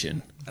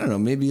 Preparation. I don't know,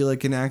 maybe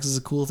like an axe is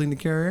a cool thing to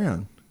carry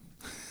around.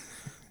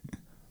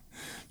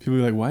 People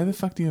are like, why the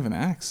fuck do you have an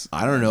axe?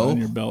 I don't know. On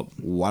your belt.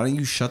 Why don't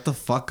you shut the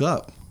fuck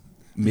up?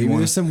 Maybe wanna-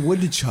 there's some wood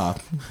to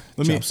chop.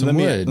 Chop some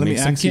wood, make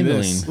some ask you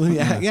this.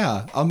 kindling.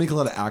 Yeah, I'll make a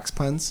lot of axe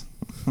puns.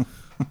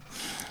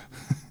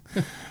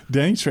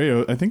 Danny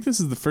Trejo, I think this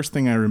is the first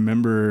thing I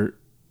remember.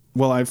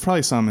 Well, I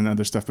probably saw him in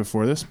other stuff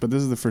before this, but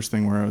this is the first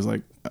thing where I was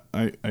like,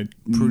 I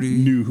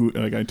knew who,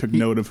 like I took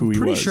note of who he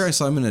Pretty was. sure I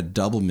saw him in a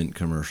Double Mint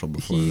commercial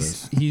before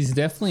this. He's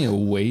definitely a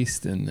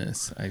waste in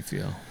this. I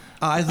feel.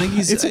 I think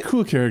he's. It's a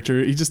cool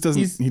character. He just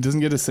doesn't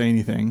get to say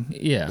anything.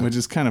 Yeah. which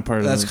is kind of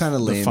part That's of kinda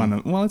the lame. fun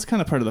of. Well, it's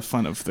kind of part of the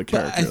fun of the But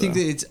character. I think though.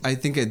 that I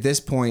think at this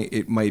point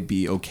it might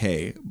be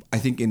okay. I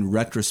think in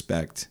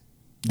retrospect,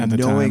 At the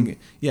time.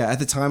 at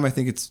the time I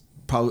think it's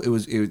probably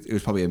it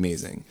was probably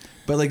amazing.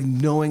 But like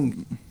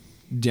knowing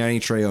Danny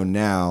Trejo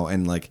now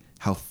and like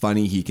how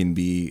funny he can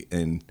be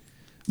and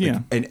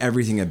and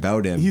everything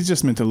about him. he's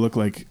just meant to look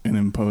like an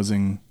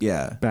imposing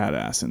Yeah.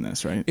 badass in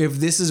this, right? If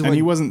this is and what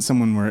he wasn't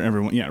someone where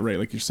everyone, right,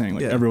 like you're saying,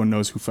 like Yeah. everyone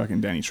knows who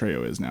fucking Danny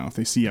Trejo is now. If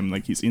they see him,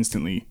 like he's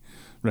instantly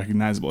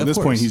recognizable. At Of this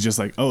course. point, he's just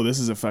like, oh, this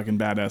is a fucking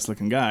badass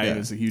looking guy. Yeah.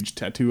 There's a huge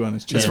tattoo on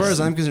his chest. As far as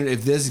I'm concerned,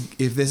 if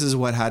this is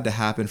what had to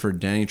happen for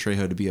Danny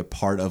Trejo to be a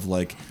part of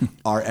like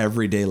our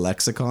everyday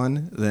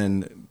lexicon,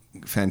 then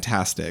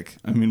fantastic.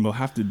 I mean, we'll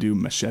have to do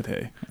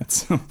Machete at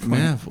some point.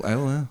 Yeah, I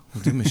don't know.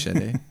 We'll do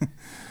Machete.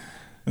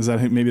 Is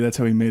that maybe that's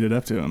how he made it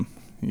up to him?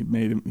 He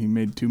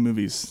made 2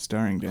 movies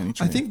starring Danny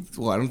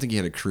Trejo. I don't think he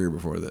had a career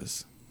before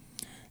this.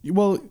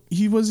 Well,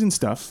 he was in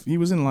stuff. He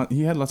was in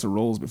he had lots of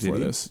roles before Did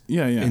he? this.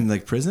 Yeah. In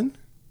like prison?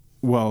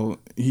 Well,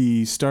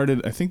 he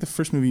started. I think the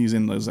first movie he was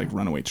in was like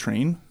Runaway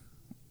Train.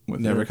 With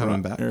Never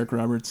Coming Back. Eric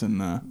Roberts and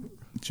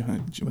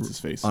what's his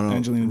face? On a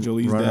Angelina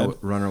Jolie's dad.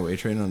 Runaway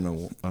train on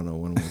a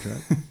one-way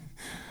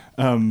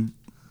track.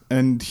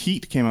 And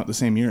Heat came out the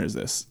same year as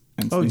this.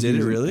 And Oh, he did it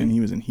was- really? And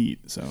he was in Heat.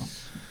 So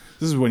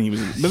this is when he was.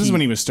 This is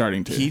when he was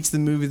starting to. Heat's the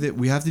movie that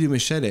we have to do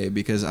Machete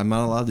because I'm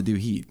not allowed to do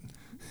Heat.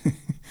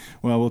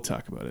 Well, we'll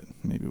talk about it.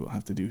 Maybe we'll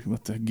have to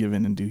give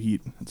in and do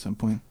Heat at some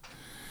point.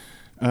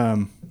 I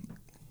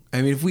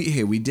mean, if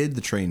we did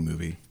the train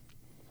movie.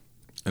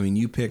 I mean,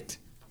 you picked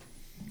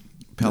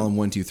Pelham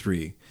 1, 2,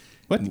 3.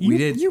 What We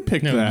did. You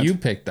picked No, that. you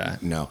picked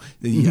that. No,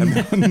 no.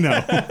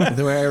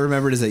 The way I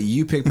remembered is that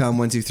you picked Pelham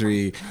 1, 2,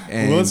 3.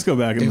 And Well, let's go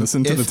back and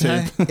listen to the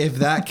tape. If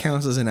that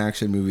counts as an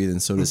action movie, then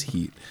so does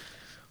Heat.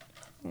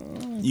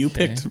 You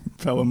picked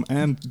Pelham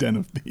and Den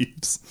of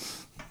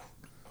Thieves.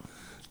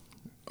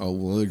 Oh,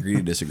 we'll agree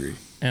to disagree.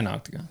 And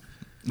Octagon.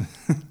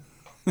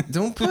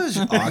 Don't push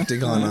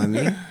Octagon on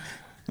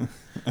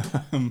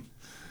me.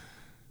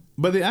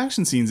 But the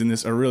action scenes in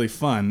this are really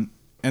fun.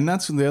 And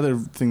that's the other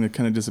thing that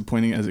kind of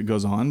disappointing as it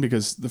goes on,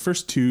 because the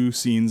first 2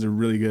 scenes are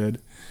really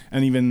good.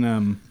 And even,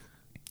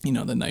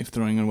 the knife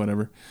throwing and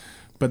whatever.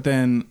 But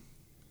then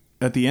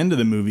at the end of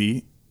the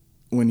movie,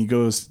 when he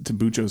goes to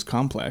Bucho's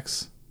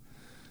complex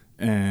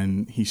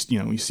and we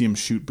see him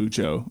shoot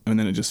Bucho and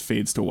then it just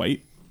fades to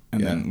white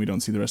and then we don't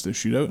see the rest of the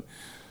shootout.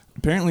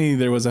 Apparently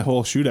there was a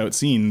whole shootout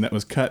scene that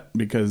was cut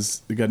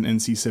because they got an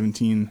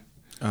NC-17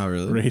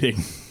 really? rating.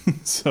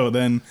 So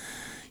then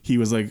he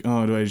was like,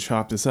 oh, do I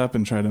chop this up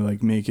and try to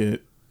like make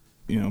it,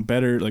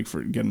 better, like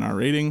for getting our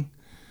rating?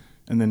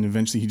 And then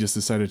eventually he just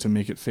decided to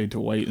make it fade to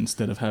white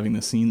instead of having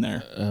the scene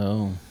there.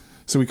 Oh.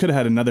 So we could have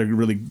had another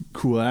really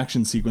cool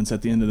action sequence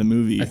at the end of the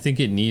movie. I think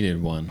it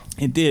needed one.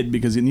 It did,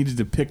 because it needed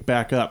to pick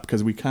back up,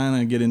 because we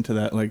kind of get into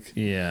that like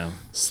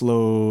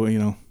slow,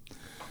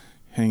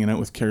 hanging out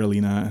with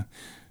Carolina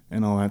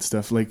and all that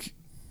stuff. Like,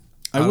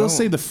 I will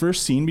say the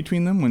first scene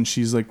between them when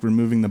she's like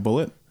removing the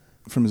bullet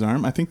from his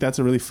arm, I think that's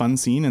a really fun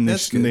scene, and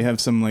they have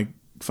some like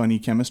funny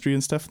chemistry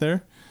and stuff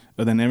there.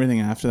 But then everything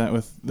after that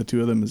with the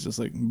two of them is just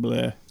like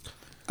bleh.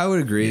 I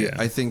would agree. Yeah.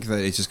 I think that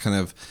it's just kind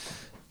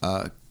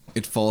of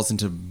it falls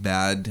into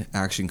bad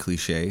action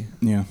cliche.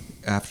 Yeah.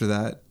 After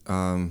that,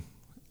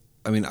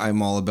 I mean,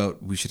 I'm all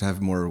about we should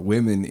have more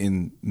women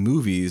in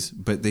movies,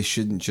 but they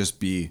shouldn't just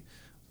be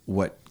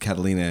what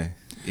Catalina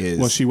is.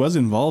 Well, she was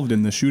involved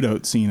in the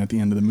shootout scene at the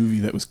end of the movie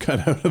that was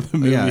cut out of the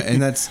movie. Yeah,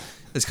 and it's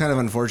kind of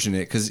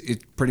unfortunate because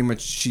it pretty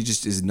much she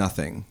just is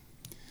nothing.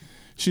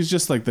 She's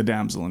just like the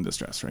damsel in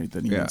distress, right?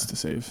 That he needs to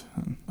save.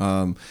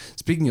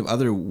 Speaking of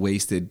other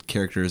wasted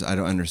characters, I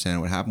don't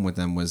understand what happened with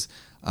them was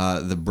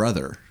the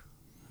brother.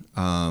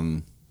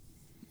 Bucho?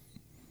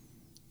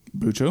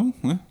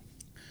 What?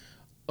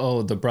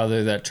 Oh, the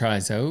brother that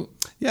tries out?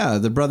 Yeah,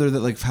 the brother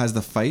that like has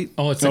the fight.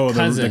 Oh, it's a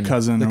cousin. The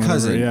cousin. The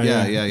cousin.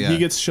 Yeah. Yeah. He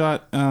gets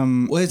shot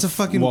well, it's a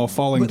fucking while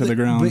falling to the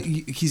ground. But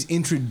he's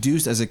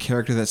introduced as a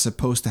character that's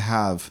supposed to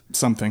have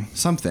something,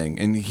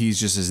 and he's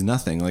just as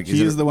nothing. Like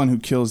he is the one who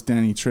kills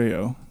Danny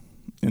Trejo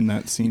in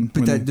that scene.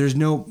 But that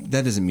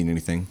doesn't mean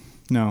anything.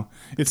 No,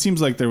 it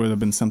seems like there would have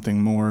been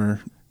something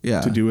more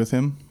to do with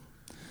him.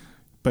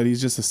 But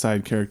he's just a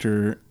side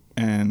character,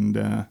 and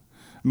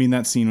I mean,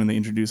 that scene when they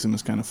introduce him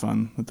is kind of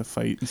fun with the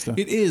fight and stuff.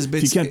 It is, but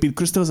if you can't beat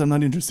Christos, I'm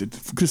not interested.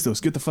 Christos,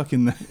 get the fuck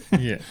in there.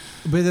 Yeah.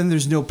 But then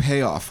there's no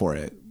payoff for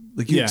it.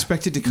 Like you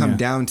expect it to come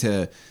down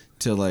to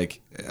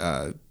like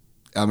El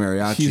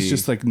Mariachi. He's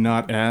just like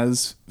not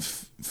as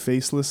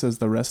faceless as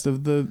the rest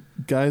of the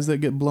guys that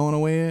get blown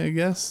away, I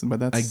guess. But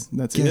that's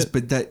it.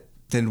 But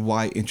then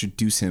why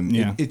introduce him?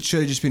 Yeah. It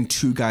should have just been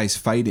two guys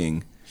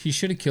fighting. He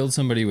should have killed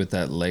somebody with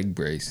that leg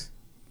brace.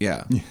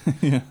 Yeah.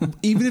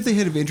 Even if they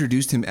had have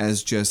introduced him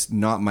as just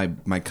not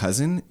my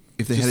cousin,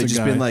 if they had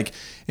just been like,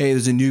 hey,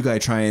 there's a new guy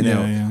trying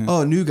out. Yeah.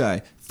 Oh, new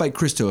guy, fight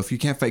Christo. If you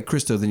can't fight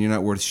Christo, then you're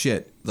not worth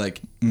shit.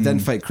 Like, then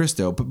fight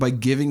Christo. But by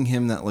giving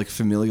him that like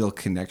familial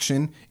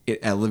connection, it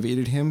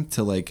elevated him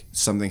to like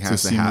something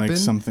has to happen. Like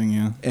something,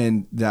 yeah.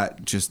 And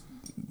that just,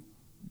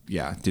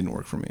 didn't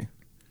work for me.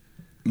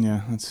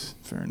 Yeah, that's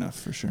fair enough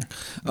for sure.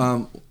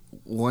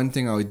 One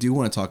thing I do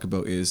want to talk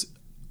about is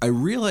I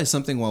realized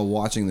something while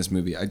watching this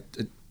movie. I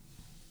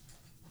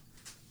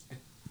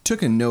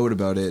took a note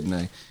about it and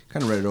I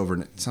kind of read it over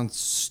and it sounds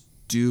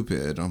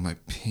stupid on my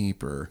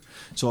paper,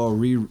 so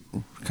I'll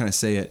kind of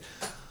say it.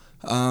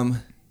 I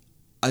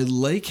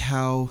like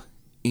how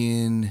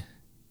in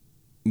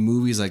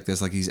movies like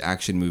this, like these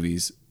action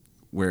movies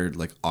where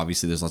like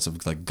obviously there's lots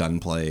of like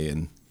gunplay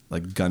and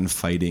like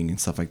gunfighting and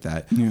stuff like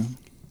that,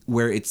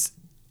 where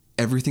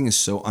everything is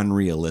so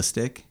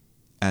unrealistic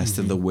as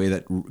to the way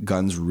that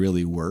guns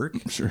really work.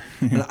 Sure.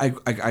 And I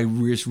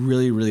just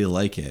really, really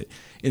like it.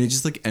 And it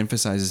just like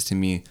emphasizes to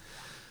me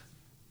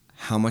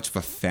how much of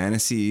a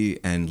fantasy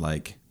and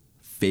like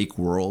fake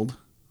world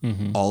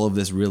all of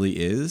this really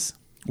is.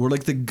 Where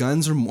like the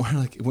guns are more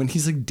like when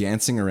he's like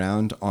dancing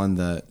around on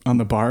the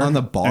bar,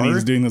 and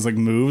he's doing those like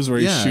moves where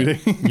he's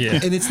shooting. Yeah.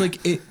 And it's like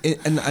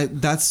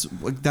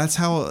that's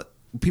how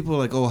people are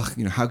like, oh,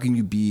 you know, how can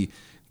you be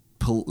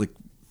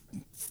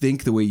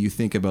think the way you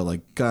think about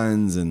like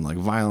guns and like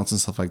violence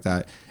and stuff like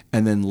that,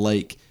 and then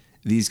like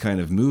these kind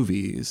of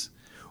movies,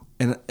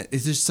 and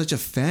it's just such a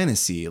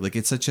fantasy. Like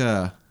it's such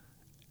a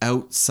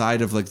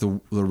outside of like the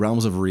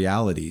realms of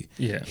reality.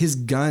 Yeah, his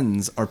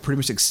guns are pretty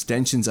much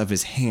extensions of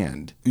his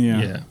hand.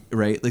 Yeah.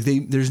 Right. Like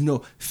there's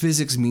no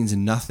physics means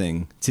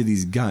nothing to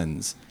these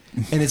guns,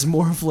 and it's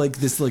more of like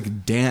this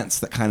like dance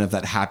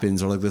that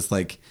happens, or like this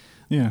like.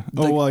 Yeah.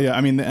 Oh like, well, yeah. I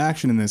mean, the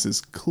action in this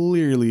is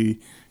clearly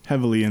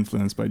heavily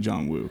influenced by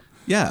John Woo.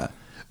 Yeah,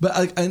 but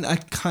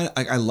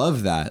I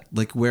love that,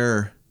 like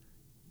where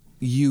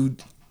you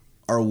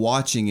are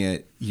watching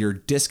it, you're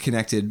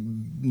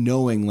disconnected,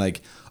 knowing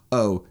like,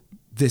 oh,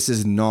 this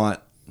is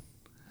not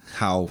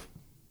how,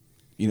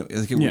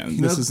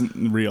 this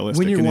isn't realistic.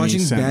 When you're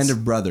watching sense. Band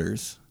of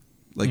Brothers,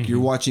 like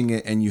you're watching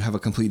it and you have a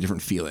completely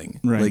different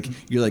feeling. Right. Like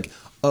you're like,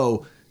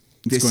 oh,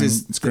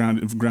 it's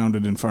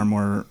grounded in far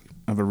more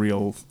of a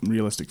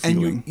realistic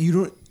feeling. And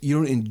you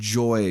don't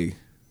enjoy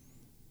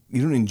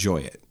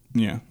it.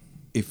 Yeah.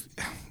 If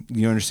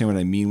you understand what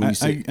I mean when you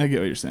say, I get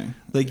what you're saying.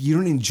 Like you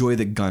don't enjoy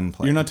the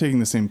gunplay. You're not taking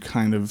the same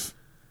kind of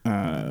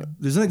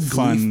there's like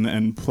fun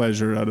and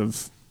pleasure out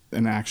of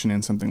an action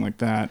in something like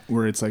that,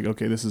 where it's like,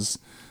 okay, this is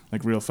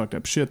like real fucked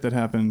up shit that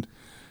happened,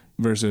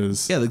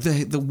 versus like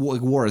the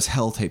war is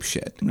hell type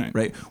shit,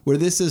 right? Where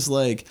this is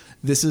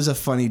a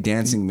funny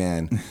dancing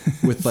man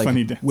with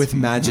like with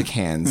magic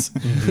hands,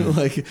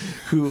 like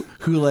who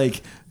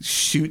like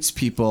shoots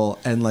people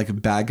and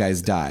like bad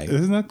guys die.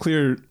 It's not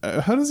clear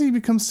how does he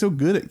become so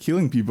good at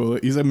killing people.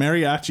 He's a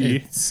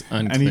mariachi, it's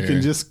unclear. And he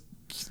can just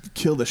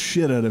kill the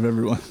shit out of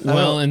everyone.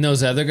 Well, and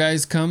those other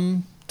guys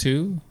come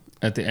too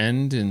at the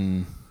end,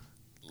 and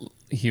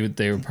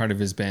they were part of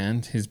his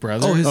band, his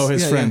brother.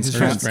 His friends,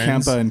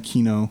 Campa and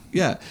Kino.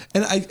 Yeah,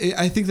 and I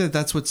think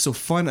that's what's so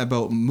fun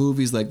about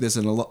movies like this,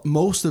 and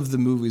most of the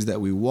movies that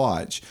we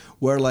watch,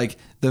 where like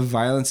the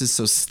violence is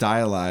so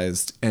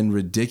stylized and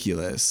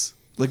ridiculous,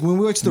 Like when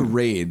we watch The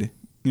Raid,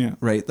 Yeah.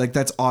 right? Like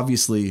that's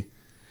obviously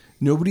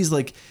nobody's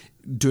like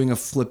doing a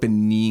flip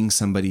and kneeing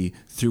somebody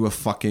through a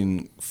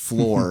fucking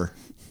floor.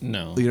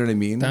 No. You know what I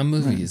mean? That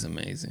movie is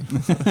amazing.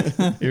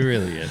 It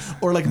really is.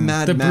 Or like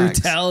Mad The Max.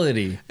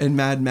 brutality. And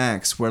Mad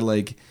Max, where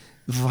like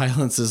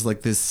violence is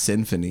like this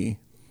symphony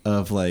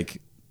of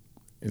like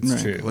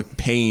It's true. like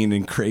pain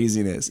and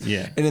craziness.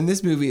 Yeah. And in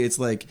this movie, it's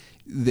like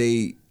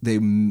they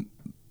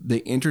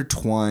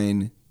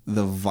intertwine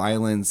the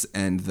violence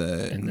and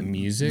the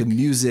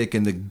music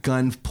and the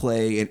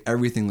gunplay and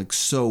everything like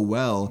so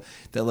well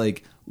that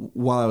like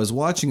while I was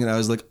watching it, I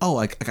was like, oh,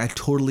 I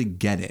totally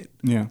get it.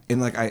 Yeah. And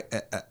like I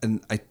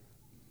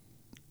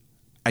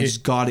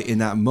just got it in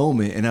that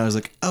moment, and I was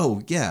like,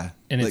 oh yeah.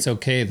 And like, it's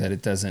okay that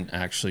it doesn't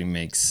actually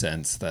make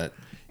sense that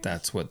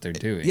that's what they're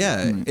doing.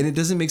 yeah, and it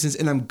doesn't make sense,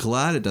 and I'm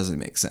glad it doesn't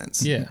make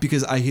sense. Yeah.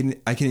 Because I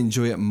can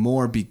enjoy it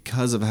more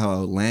because of how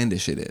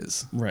outlandish it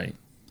is. Right.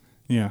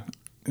 Yeah,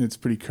 it's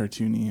pretty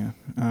cartoony.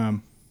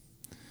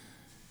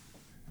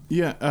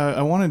 Yeah.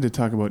 I wanted to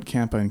talk about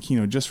Campa and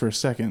Kino just for a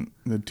second.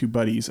 The two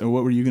buddies.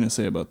 What were you going to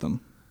say about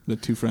them? The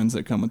two friends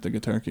that come with the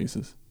guitar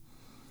cases.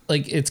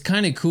 Like, it's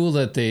kind of cool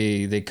that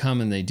they come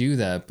and they do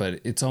that,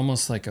 but it's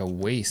almost like a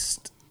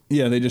waste.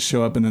 Yeah, they just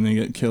show up and then they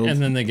get killed.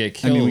 And then they get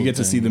killed. I mean, we get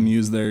to see them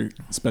use their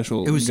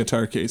special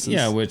guitar cases.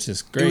 Yeah, which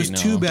is great. It was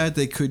too bad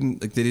they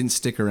didn't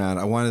stick around.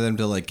 I wanted them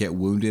to like get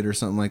wounded or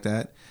something like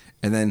that,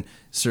 and then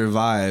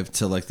survive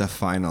to like the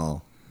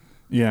final.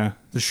 Yeah,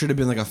 there should have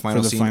been like a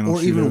final scene, final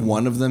or even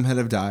one of them had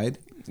have died.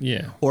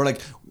 Yeah, or like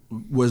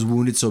was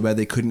wounded so bad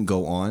they couldn't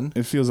go on.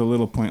 It feels a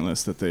little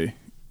pointless that they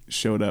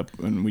showed up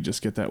and we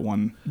just get that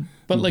one.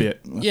 But like,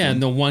 bit yeah,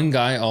 and the one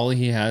guy, all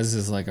he has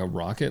is like a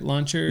rocket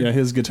launcher. Yeah,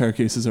 his guitar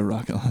case is a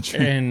rocket launcher,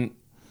 and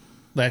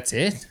that's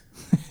it.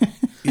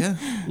 Yeah,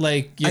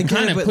 like you're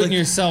kind of putting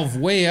yourself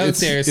way out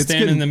there,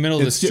 standing in the middle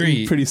of the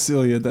street. Pretty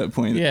silly at that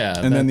point. Yeah,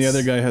 and then the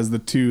other guy has the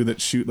two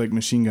that shoot like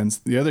machine guns.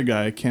 The other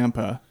guy,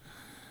 Campa,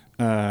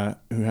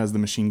 who has the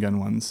machine gun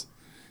ones,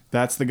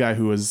 that's the guy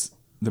who was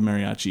the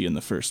mariachi in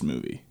the first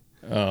movie.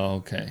 Oh,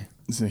 okay.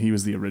 So he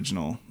was the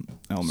original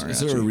El Mariachi. Is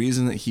there a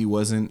reason that he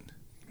wasn't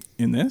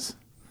in this?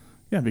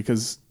 Yeah,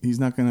 because he's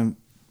not gonna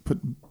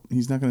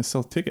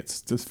sell tickets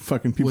to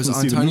fucking people. Was to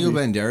see Antonio the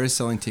movie. Banderas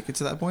selling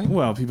tickets at that point?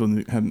 Well, people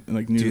knew.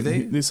 Do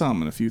they saw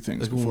him in a few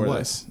things like before what?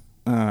 this.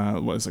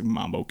 Was like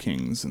Mambo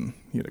Kings, and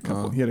he had a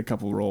couple. He had a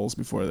couple roles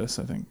before this,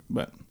 I think.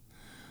 But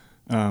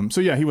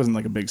so yeah, he wasn't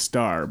like a big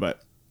star,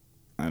 but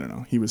I don't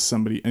know. He was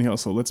somebody, and he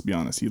also, let's be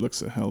honest, he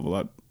looks a hell of a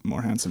lot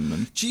more handsome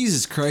than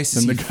Jesus Christ.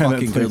 Is he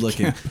fucking good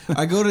looking?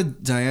 I go to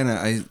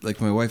Diana,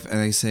 my wife, and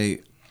I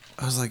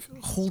was like,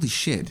 holy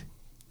shit.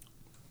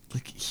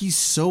 Like he's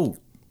so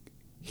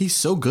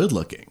good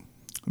looking.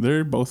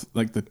 They're both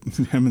like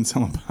him and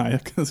Salma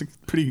Hayek. Like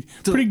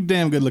pretty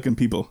damn good looking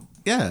people.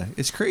 Yeah,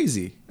 it's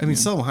crazy. I mean,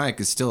 Salma Hayek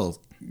is still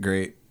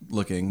great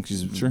looking.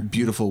 She's a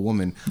beautiful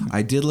woman.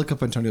 I did look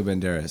up Antonio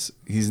Banderas.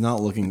 He's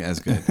not looking as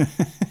good.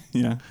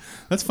 Yeah,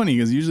 that's funny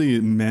because usually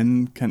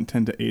men can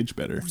tend to age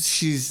better.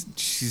 She's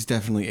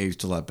definitely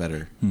aged a lot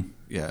better.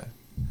 Yeah.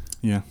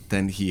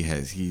 Than he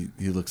has. He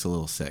looks a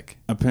little sick.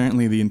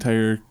 Apparently, the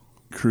entire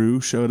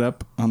crew showed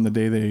up on the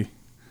day they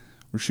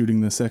were shooting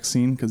the sex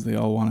scene because they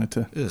all wanted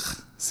to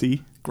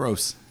see.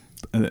 Gross.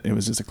 It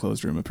was just a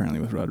closed room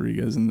apparently with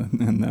Rodriguez and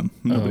them.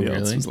 Nobody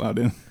else was allowed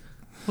in.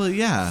 Well,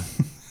 yeah.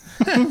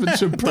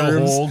 Bunch of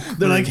pervs.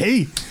 They're like,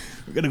 hey,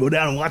 we're gonna go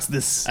down and watch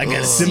this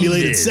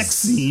simulated sex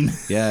scene.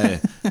 Yeah,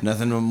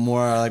 nothing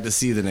more I like to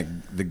see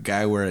than the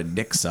guy wear a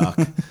dick sock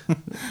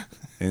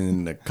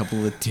and a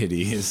couple of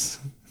titties.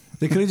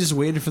 They could have just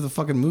waited for the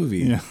fucking movie.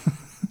 Yeah.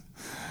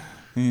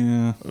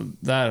 Yeah.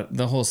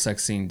 The whole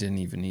sex scene didn't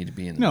even need to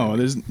be in the No, movie.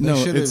 there's no.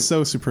 It's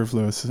so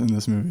superfluous in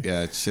this movie.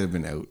 Yeah, it should have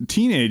been out.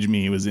 Teenage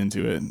me was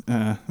into it,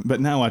 but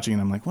now watching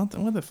it, I'm like,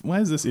 why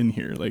is this in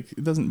here? Like,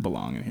 it doesn't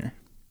belong in here.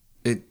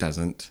 It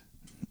doesn't.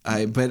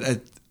 I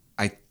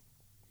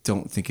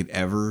don't think it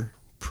ever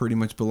pretty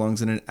much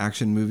belongs in an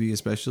action movie,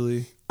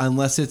 especially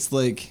unless it's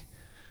like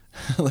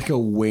a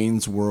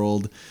Wayne's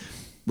World,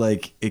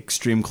 like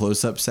extreme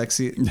close-up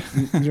sexy. You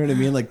know what I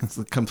mean? Like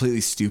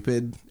completely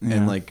stupid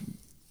and like.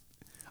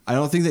 I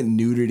don't think that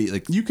nudity,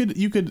 like you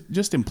could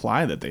just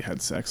imply that they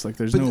had sex. Like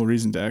there's no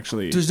reason to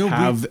actually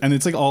have, and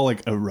it's like all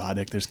like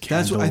erotic. There's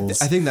candles. That's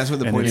what I think that's what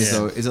the point is,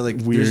 though. Is that like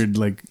weird,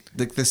 like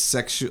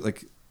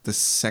the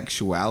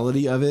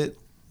sexuality of it.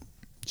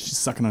 She's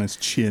sucking on his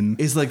chin.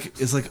 Is like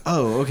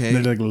oh okay.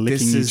 They're like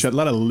licking each other. A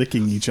lot of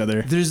licking each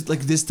other. There's like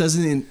this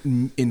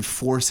doesn't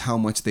enforce how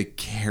much they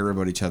care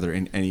about each other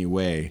in any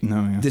way.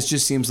 No, yeah. This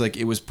just seems like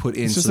it was put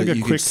in so like that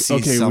you quick, could see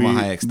Salma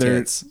Hayek's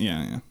tits.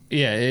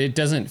 Yeah, it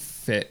doesn't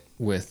fit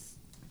with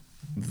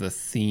the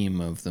theme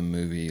of the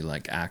movie,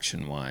 like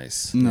action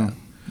wise. No.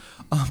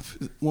 Yeah.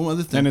 One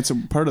other thing, and it's a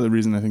part of the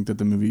reason I think that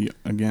the movie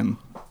again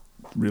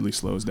really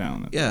slows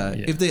down. Yeah.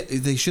 If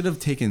they should have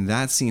taken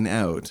that scene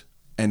out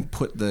and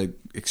put the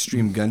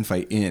extreme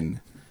gunfight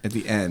in at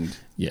the end.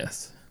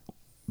 Yes.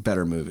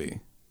 Better movie.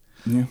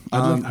 Yeah.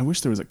 I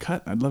wish there was a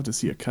cut. I'd love to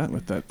see a cut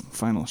with that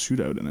final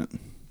shootout in it.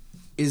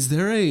 Is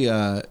there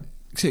a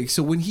Okay,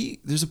 so when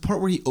there's a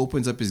part where he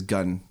opens up his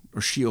gun,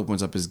 or she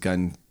opens up his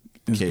gun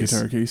His case.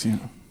 guitar case, yeah.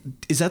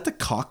 Is that the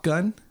cock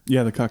gun?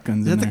 Yeah, the cock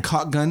gun's Is in that there. the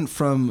cock gun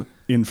from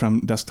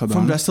From Dusk Till Dawn.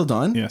 From Dusk Till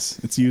Dawn? Yes,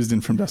 it's used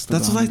in From Dusk Till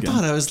That's Dawn. what I again.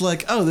 thought. I was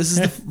like, oh, this is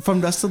the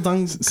From Dusk Till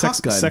Dawn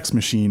cock gun. Sex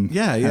Machine.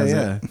 Yeah, yeah, has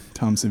yeah. it.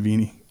 Tom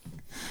Savini.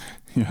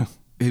 Yeah.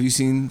 Have you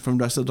seen From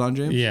Dusk Till Dawn,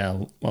 James?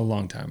 Yeah, a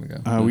long time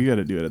ago. We got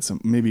to do it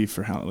at maybe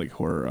for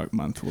Horror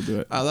Month. We'll do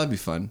it. Oh, that'd be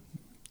fun.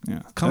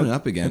 Yeah, Coming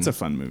up again. It's a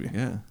fun movie.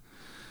 Yeah.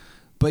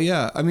 But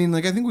yeah, I mean,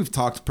 like, I think we've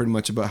talked pretty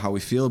much about how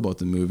we feel about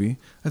the movie.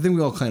 I think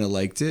we all kind of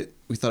liked it.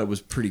 We thought it was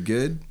pretty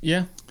good.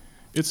 Yeah.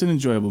 It's an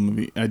enjoyable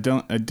movie. I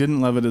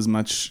didn't love it as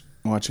much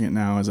watching it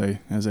now as I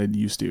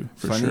used to,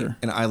 for Funny, sure.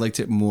 and I liked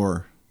it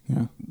more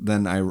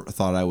than I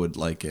thought I would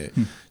like it.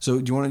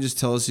 So, do you want to just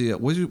tell us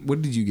what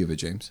did you give it,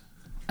 James?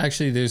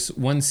 Actually, there's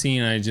one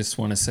scene I just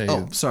want to say.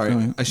 Oh, sorry, Oh,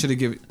 yeah. I should have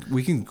given.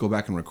 We can go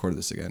back and record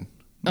this again.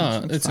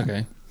 Oh, it's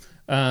okay.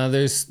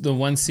 There's the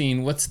one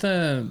scene. What's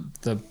the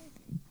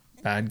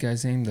bad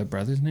guy's name? The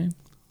brother's name?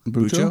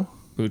 Bucho?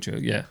 Bucho,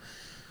 yeah.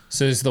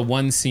 So there's the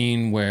one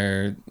scene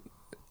where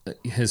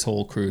his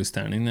whole crew is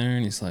standing there,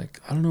 and he's like,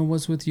 "I don't know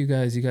what's with you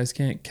guys. You guys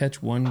can't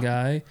catch one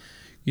guy.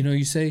 You know,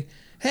 you say,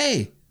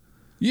 'Hey,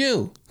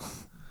 you,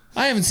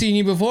 I haven't seen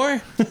you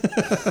before,'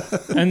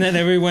 and then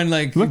everyone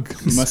like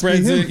must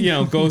spreads be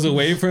him. it, goes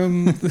away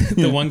from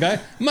the one guy.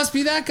 Must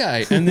be that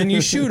guy, and then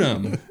you shoot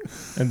him,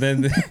 and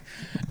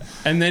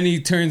then he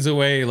turns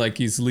away like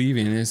he's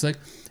leaving, and it's like,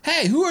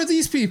 'Hey, who are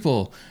these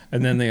people?'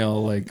 And then they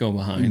all like go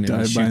behind and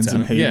Dive he behind shoots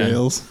some at hay him.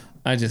 bales.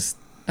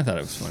 I thought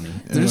it was funny.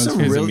 There's It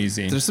was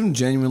amusing. there's some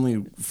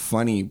genuinely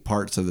funny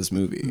parts of this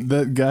movie.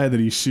 That guy that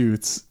he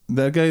shoots,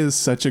 that guy is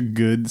such a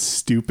good,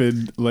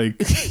 stupid, like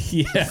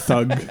Yeah.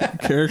 thug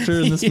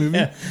character in this movie.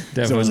 Yeah,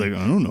 So I was definitely. like,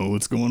 I don't know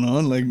what's going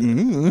on. Like,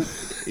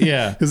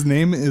 Yeah. his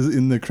name is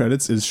in the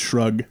credits is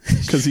Shrug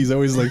because he's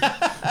always like,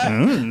 I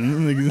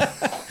don't know, like,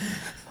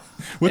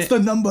 what's the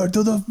number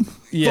to the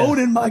Yeah. phone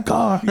in my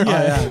car?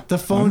 Yeah, the I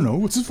phone. don't know.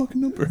 What's his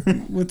fucking number?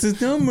 What's his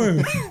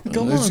number?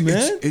 Come on,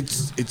 man.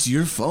 It's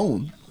your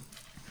phone.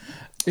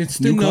 It's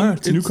the New car. number.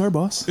 It's a new car,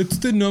 boss. It's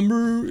the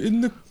number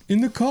in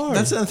the car.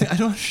 That's another thing. I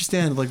don't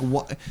understand. Like,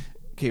 what?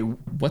 Okay,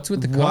 What's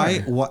with the why?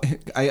 car? Why?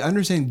 I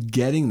understand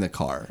getting the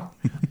car.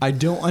 I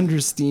don't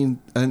understand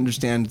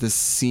this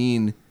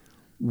scene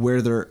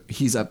where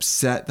he's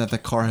upset that the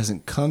car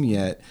hasn't come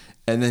yet,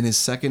 and then his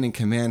second in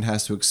command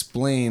has to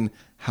explain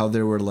how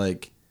there were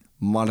like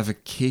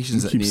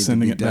modifications that keeps needed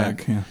sending to be it done.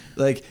 back, yeah.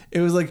 Like,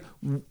 it was like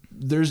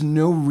there's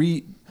no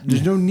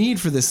need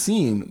for this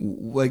scene.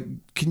 Like,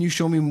 can you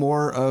show me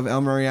more of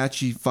El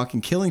Mariachi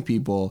fucking killing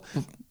people?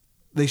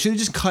 They should have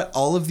just cut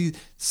all of the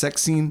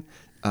sex scene,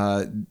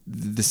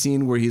 the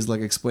scene where he's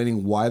like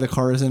explaining why the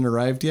car hasn't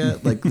arrived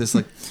yet, like this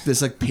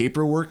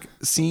paperwork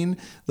scene.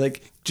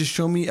 Like, just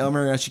show me El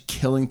Mariachi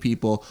killing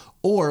people,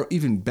 or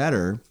even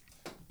better,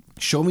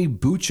 show me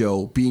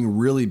Bucho being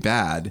really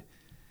bad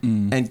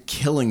and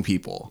killing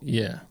people.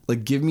 Yeah.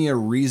 Like, give me a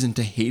reason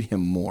to hate him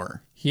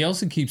more. He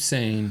also keeps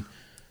saying,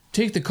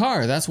 "Take the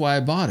car. That's why I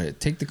bought it.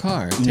 Take the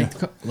car. Take Yeah. the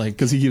car." Like,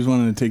 Because he keeps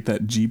wanting to take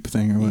that Jeep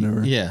thing or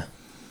whatever. yeah.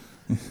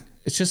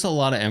 It's just a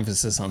lot of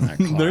emphasis on that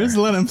car. There is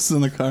a lot of emphasis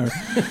on the car.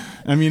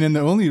 I mean, and the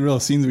only real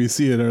scenes we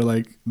see it are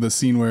like the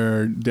scene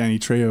where Danny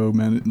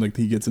Trejo, like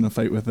he gets in a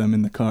fight with them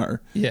in the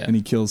car. Yeah. And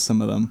he kills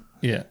some of them.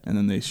 Yeah. And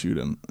then they shoot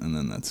him. And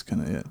then that's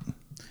kind of it.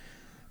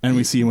 And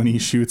we see when he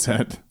shoots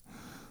at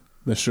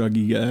the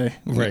shruggy guy.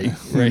 Right.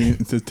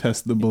 To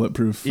test the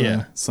bulletproof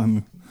Yeah.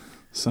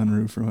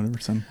 sunroof or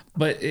whatever.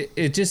 But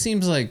it just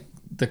seems like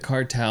the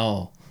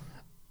cartel,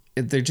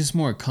 they're just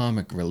more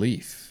comic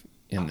relief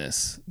in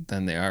this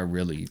than they are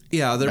really.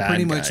 Yeah, they're bad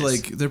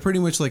pretty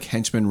much like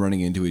henchmen running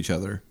into each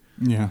other.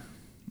 Yeah.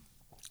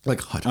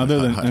 Like Other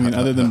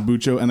than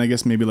Bucho, and I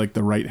guess maybe like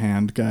the right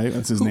hand guy.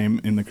 That's his name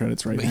in the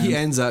credits, right But hand. he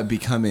ends up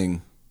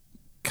becoming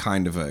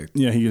kind of a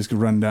Yeah, he just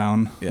run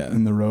down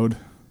in the road.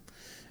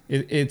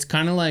 It's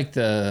kind of like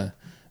the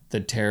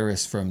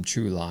terrorists from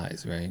True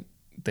Lies, right?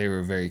 They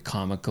were very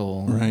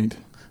comical, Right.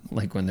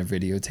 Like when they're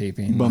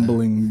videotaping,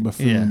 Bumbling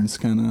buffoons,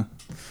 kind of.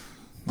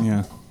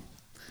 Yeah.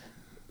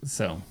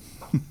 So,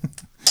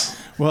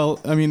 Well,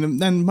 I mean,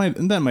 that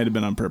might have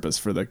been on purpose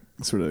for the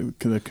sort of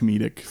the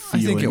comedic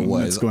feeling think it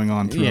was. that's going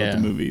on throughout Yeah.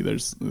 the movie.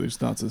 There's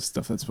lots of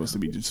stuff that's supposed to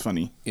be just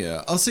funny.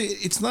 Yeah, I'll say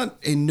it's not,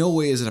 in no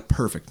way is it a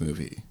perfect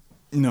movie,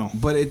 No,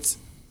 but it's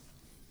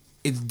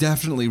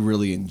definitely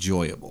really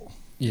enjoyable.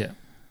 yeah.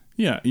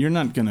 yeah, you're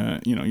not gonna,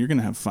 you're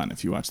gonna have fun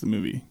if you watch the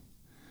movie.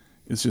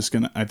 It's just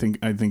gonna, I think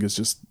it's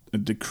just a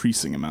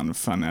decreasing amount of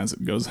fun as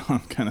it goes on,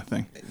 kind of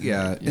thing.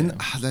 Yeah, and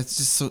that's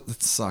just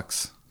that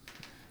sucks.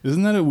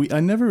 Isn't that I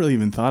never really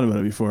even thought about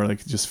it before.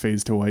 Like, it just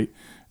fades to white,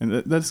 and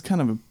that's kind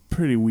of a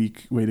pretty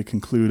weak way to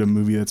conclude a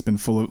movie that's been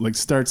full of, like,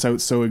 starts out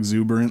so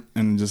exuberant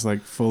and just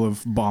like full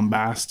of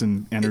bombast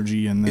and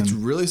energy, and then It's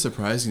really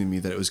surprising to me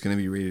that it was going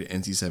to be rated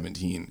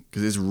NC-17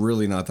 because it's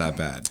really not that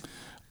bad.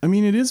 I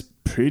mean, it is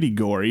pretty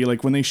gory.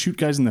 Like, when they shoot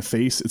guys in the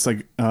face, it's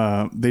like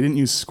they didn't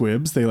use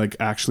squibs. They like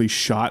actually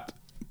shot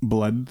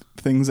blood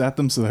things at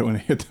them so that when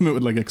it hit them, it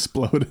would like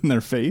explode in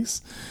their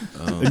face.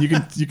 And you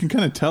can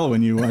kind of tell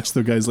when you watch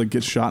the guys like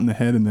get shot in the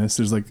head in this.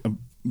 There's like a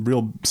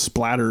real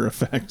splatter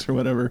effect or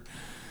whatever.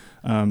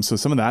 So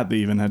some of that they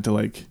even had to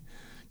like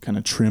kind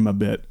of trim a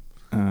bit.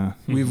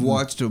 We've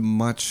watched a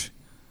much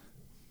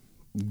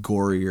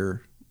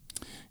gorier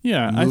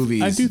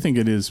movies. I do think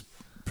it is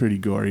pretty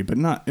gory, but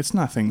it's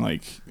nothing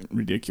like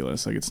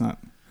ridiculous. Like it's not.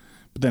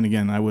 But then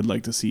again, I would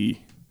like to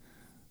see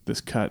this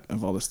cut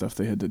of all the stuff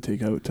they had to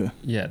take out to.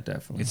 Yeah,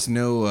 definitely.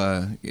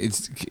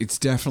 It's it's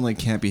definitely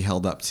can't be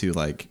held up to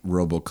like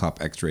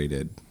RoboCop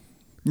X-rated.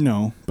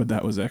 No, but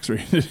that was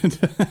X-rated.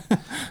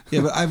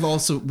 Yeah, but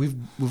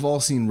we've all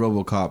seen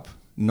RoboCop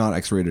not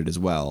X-rated as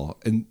well,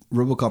 and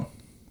RoboCop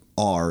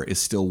R is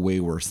still way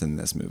worse than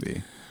this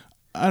movie.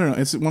 I don't know.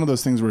 It's one of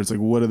those things where it's like,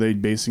 what are they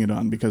basing it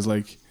on? Because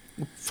like,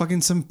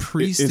 fucking some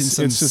priest and it's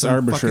just some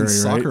arbitrary,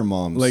 fucking soccer right?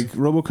 moms. Like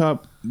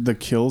RoboCop, the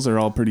kills are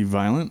all pretty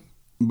violent,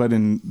 but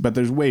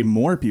there's way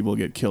more people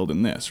get killed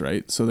in this,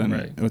 right? So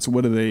then it's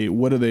what are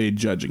they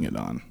judging it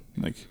on?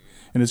 Like,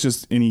 and it's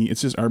just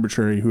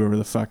arbitrary. Whoever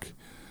the fuck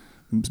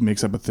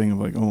makes up a thing of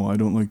like, oh, I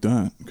don't like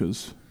that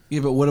because.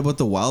 Yeah, but what about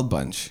the Wild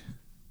Bunch?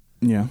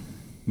 Yeah,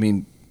 I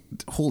mean,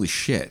 holy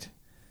shit,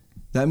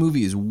 that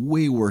movie is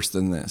way worse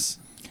than this.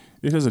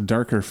 It has a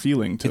darker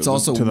feeling to it's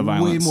also to the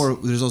violence. Way more.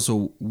 There's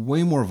also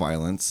way more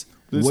violence.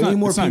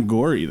 It's not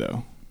gory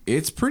though.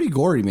 It's pretty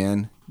gory,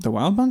 man. The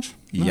Wild Bunch?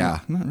 No,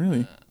 Yeah, not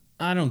really.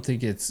 I don't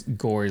think it's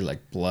gory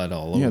like blood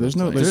all over. Yeah, there's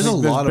a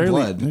lot of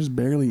blood. There's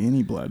barely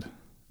any blood.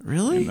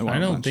 Really? I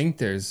don't think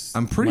there's.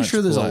 I'm pretty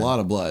sure there's a lot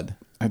of blood.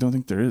 I don't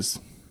think there is.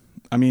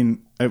 I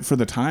mean, for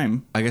the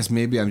time. I guess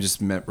maybe I'm just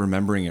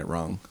remembering it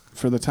wrong.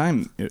 For the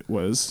time, it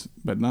was,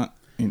 but not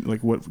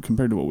like what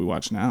compared to what we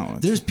watch now.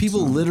 There's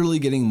people literally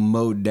getting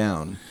mowed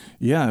down.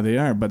 Yeah, they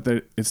are, but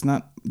there's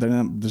not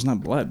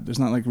blood. There's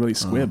not like really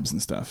squibs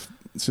and stuff.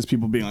 It's just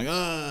people being like,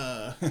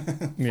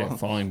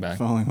 falling back,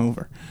 falling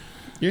over.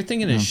 You're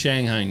thinking of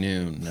Shanghai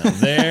Noon. Now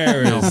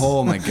there is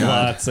oh my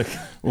god. Lots of.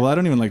 Well, I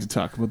don't even like to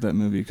talk about that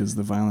movie because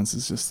the violence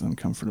is just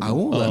uncomfortable. I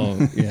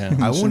won't.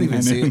 I won't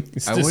even say.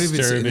 I won't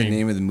even say the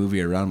name of the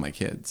movie around my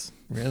kids.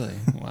 Really?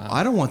 Wow.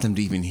 I don't want them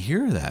to even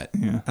hear that.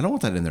 Yeah. I don't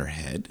want that in their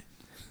head.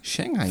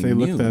 Shanghai if they Noon.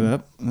 look that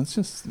up. That's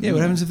just. Yeah.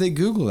 What happens if they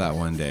Google that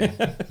one day?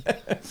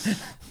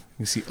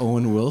 You see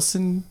Owen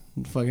Wilson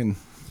fucking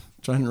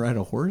trying to ride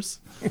a horse.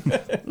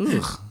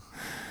 Ugh.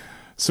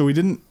 So we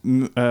didn't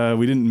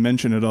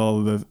mention at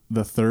all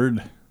the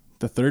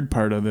third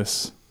part of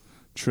this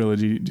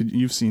trilogy.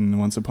 You've seen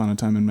Once Upon a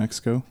Time in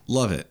Mexico?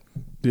 Love it.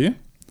 Do you?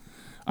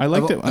 I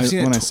liked it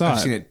when I saw it. I've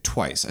seen it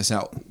twice. I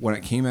saw it when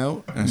it came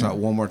out, and I saw it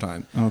one more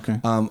time. Okay.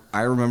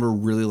 I remember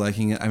really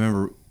liking it. I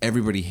remember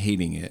everybody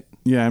hating it.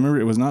 Yeah, I remember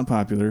it was not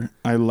popular.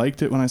 I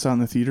liked it when I saw it in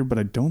the theater, but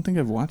I don't think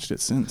I've watched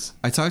it since.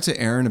 I talked to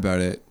Aaron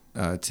about it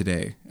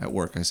today at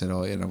work. I said,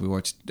 "Oh, yeah, we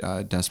watched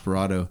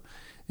Desperado,"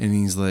 and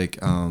he's like,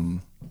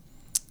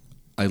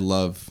 "I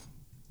love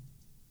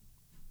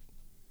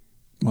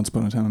Once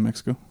Upon a Time in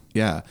Mexico."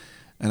 Yeah,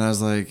 and I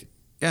was like,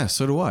 "Yeah,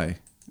 so do I."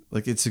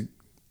 Like,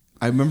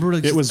 I remember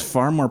like it was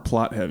far more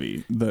plot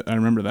heavy. I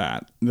remember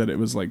that it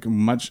was like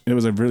much. It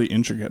was a really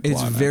intricate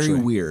plot. It's very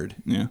actually. weird.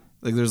 Yeah.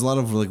 Like there's a lot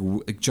of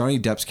like Johnny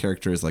Depp's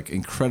character is like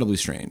incredibly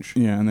strange.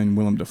 Yeah, and then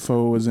Willem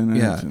Dafoe was in it.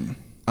 Yeah.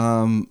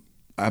 And,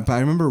 but I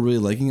remember really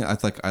liking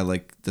it. I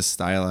like the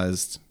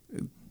stylized.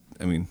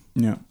 I mean,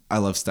 yeah, I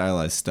love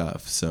stylized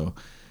stuff. So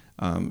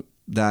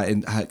that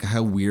and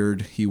how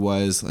weird he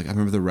was. Like I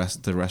remember the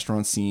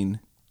restaurant scene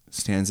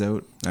stands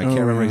out. I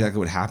can't remember exactly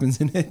what happens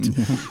in it,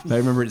 but I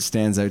remember it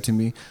stands out to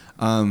me.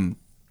 But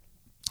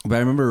I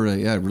remember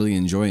really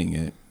enjoying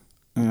it.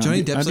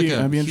 Johnny Depp's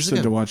I'd be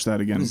interested to watch that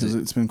again because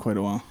it's been quite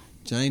a while.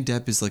 Johnny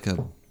Depp is like a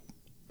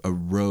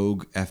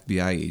rogue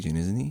FBI agent,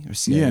 isn't he? Or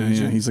CIA agent?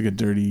 Yeah, he's like a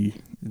dirty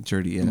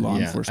law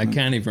enforcement. I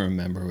can't even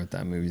remember what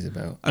that movie's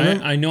about.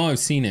 I know I've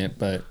seen it,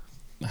 but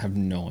I have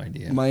no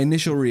idea. My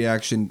initial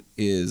reaction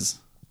is,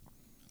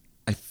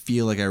 I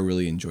feel like I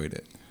really enjoyed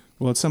it.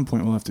 Well, at some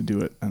point we'll have to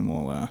do it, and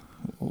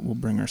we'll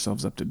bring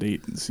ourselves up to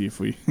date and see if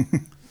we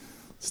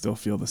still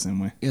feel the same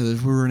way. Yeah,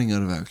 we're running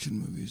out of action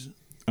movies.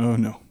 Oh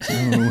no!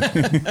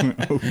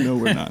 Oh no,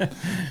 we're not.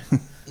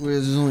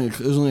 There's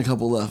only a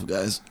couple left,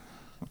 guys.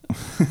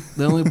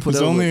 They only put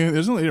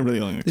there's only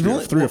really only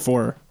three or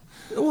four.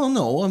 Well,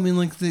 no, I mean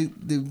like they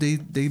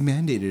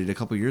mandated it a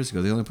couple years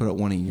ago. They only put out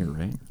one a year,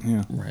 right?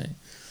 Yeah, right.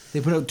 They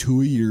put out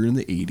 2 a year in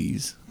the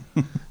 80s.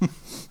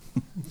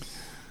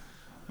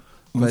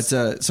 But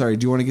sorry,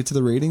 do you want to get to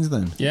the ratings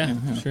then? Yeah,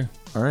 sure.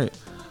 All right.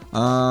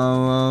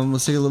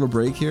 Let's take a little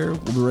break here.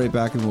 We'll be right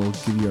back and we'll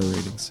give you our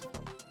ratings.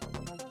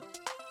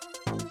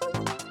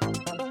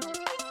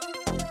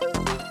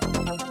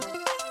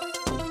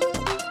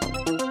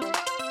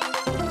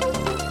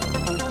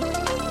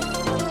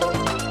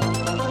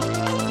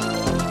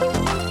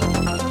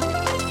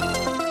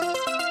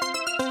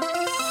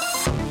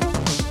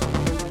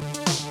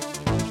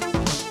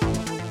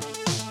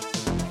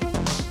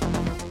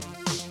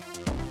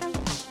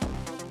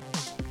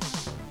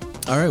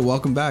 All right,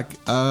 welcome back.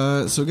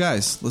 So,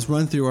 guys, let's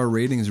run through our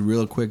ratings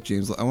real quick,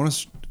 James. I want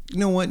to You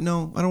know what?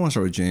 No, I don't want to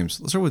start with James.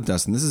 Let's start with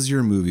Dustin. This is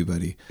your movie,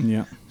 buddy.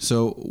 Yeah.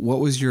 So, what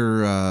was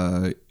your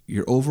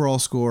overall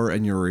score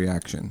and your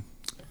reaction?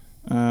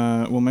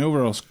 Well, my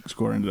overall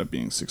score ended up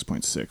being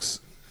 6.6.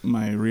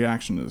 My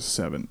reaction is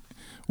 7.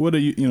 Would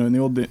have, in the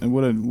old day,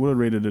 would have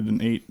rated it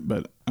an 8,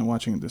 but I'm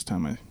watching it this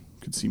time. I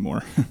could see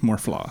more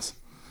flaws.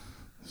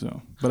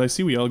 So, but I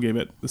see we all gave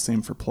it the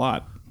same for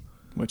plot,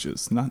 which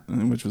was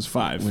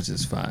 5. Which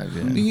is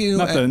 5.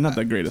 Yeah. Not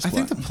the greatest. I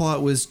plot. think the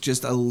plot was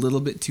just a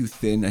little bit too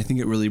thin. I think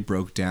it really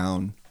broke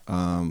down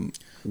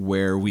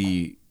where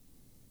we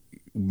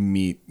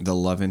meet the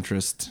love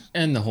interest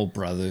And the whole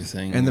brother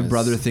thing. and the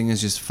brother thing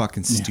is just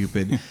fucking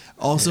stupid.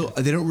 Also,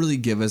 they don't really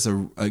give us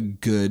a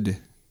good.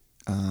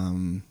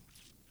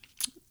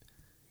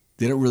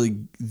 They don't really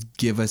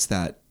give us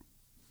that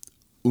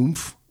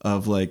oomph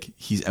of like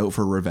he's out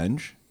for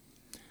revenge.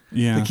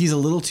 Yeah. Like he's a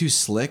little too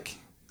slick.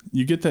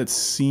 You get that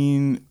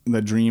scene,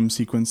 the dream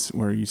sequence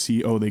where you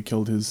see, they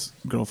killed his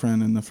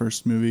girlfriend in the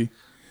first movie.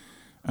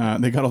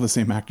 They got all the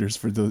same actors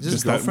for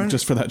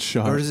just for that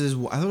shot. Or is his?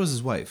 I thought it was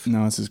his wife.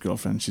 No, it's his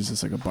girlfriend. She's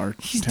just like a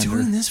bartender. He's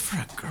doing this for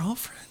a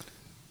girlfriend.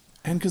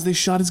 And because they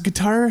shot his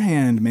guitar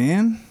hand,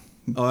 man.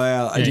 Oh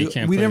yeah, Yeah, you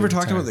can't we play never the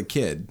talked guitar. about the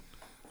kid.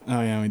 Oh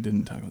yeah, we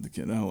didn't talk about the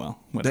kid. Oh well,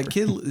 whatever.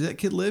 Does that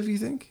kid live? You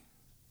think?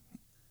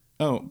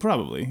 Oh,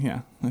 probably.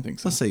 Yeah, I think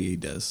so. Let's say he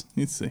does.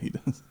 Let's say he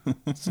does.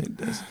 Let's say he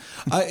does.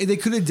 They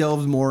could have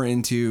delved more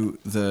into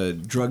the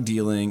drug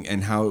dealing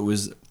and how it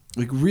was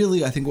like.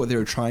 Really, I think what they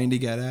were trying to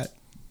get at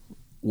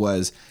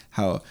was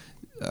how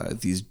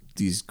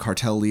these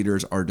cartel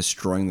leaders are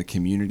destroying the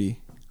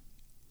community.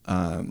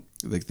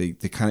 Like they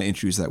kind of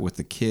introduced that with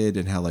the kid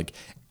and how like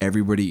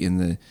everybody in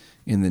the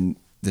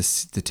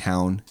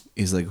town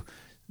is like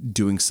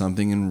doing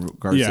something in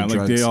regards to drugs.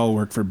 Like they all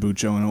work for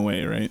Bucho in a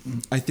way, right?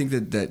 I think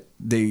that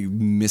they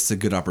miss a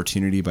good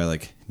opportunity by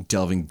like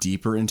delving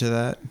deeper into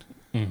that,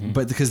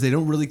 but because they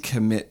don't really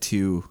commit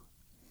to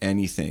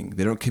anything,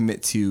 they don't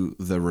commit to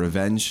the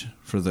revenge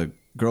for the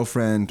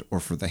girlfriend or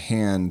for the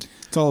hand.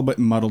 It's all a bit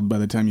muddled by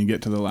the time you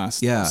get to the last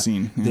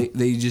scene. Yeah.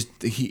 They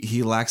just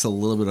he lacks a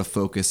little bit of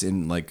focus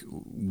in like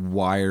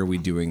why are we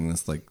doing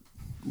this, like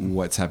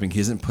what's happening. He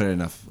hasn't put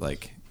enough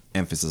like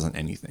emphasis on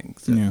anything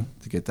to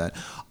get that.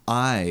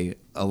 I,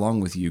 along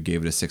with you,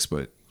 gave it a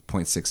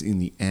 6.6 in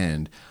the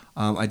end.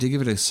 I did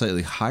give it a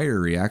slightly higher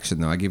reaction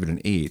though. I gave it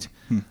an 8.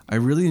 I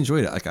really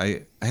enjoyed it. Like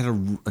I had a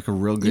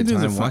real good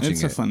time watching it.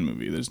 It's a fun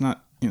movie. There's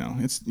not,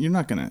 you're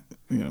not gonna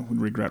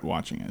regret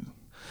watching it.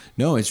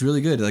 No, it's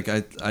really good. Like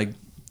I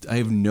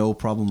have no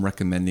problem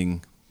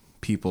recommending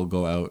people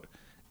go out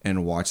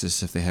and watch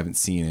this if they haven't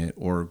seen it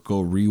or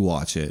go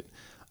rewatch it.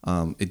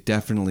 It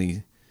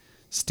definitely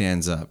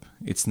stands up.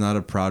 It's not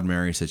a Proud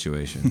Mary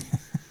situation.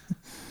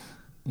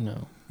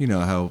 No. You know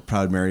how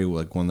Proud Mary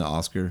like won the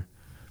Oscar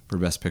for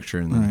Best Picture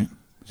and then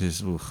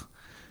just it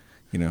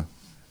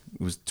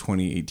was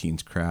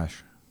 2018's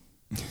Crash.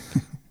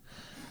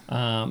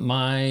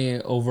 My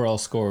overall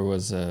score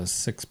was a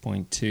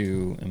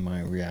 6.2 and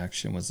my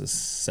reaction was a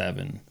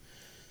 7.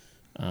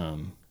 I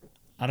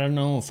don't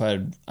know if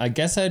I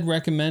guess I'd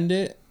recommend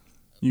it.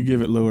 You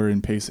give it lower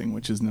in pacing,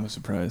 which is no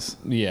surprise.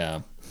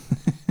 Yeah.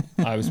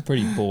 I was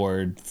pretty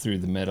bored through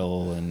the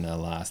middle and the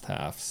last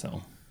half,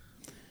 so.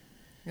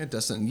 Yeah,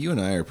 Dustin, you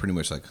and I are pretty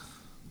much like.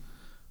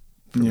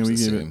 Yeah, we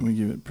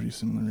give it pretty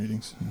similar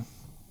ratings. Yeah.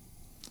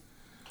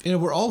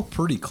 And we're all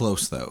pretty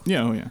close though.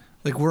 Yeah, oh yeah.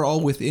 Like we're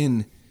all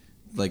within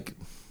like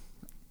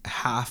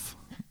half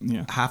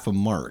a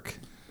mark.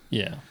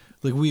 Yeah.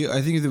 Like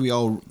I think that we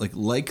all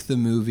like the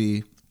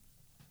movie.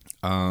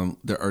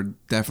 There are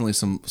definitely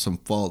some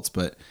faults,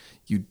 but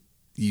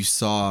you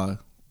saw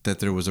that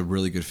there was a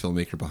really good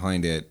filmmaker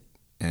behind it,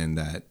 and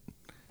that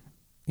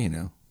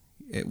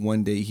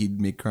one day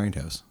he'd make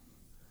Grindhouse,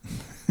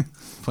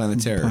 Planet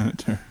Terror. Planet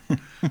Terror.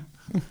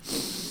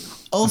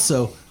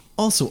 Also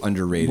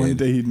underrated. One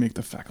day he'd make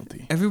The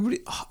Faculty. Everybody,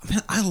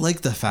 man, I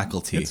like The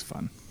Faculty. It's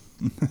fun.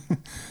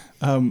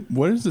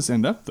 Where does this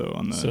end up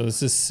though? So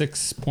this is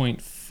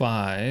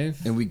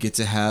 6.5, and we get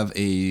to have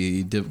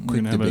a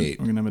quick debate.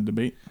 We're gonna have a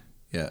debate.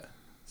 Yeah.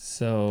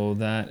 So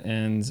that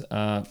ends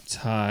up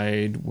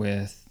tied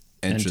with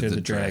Enter the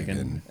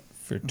Dragon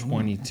for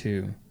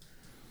 22.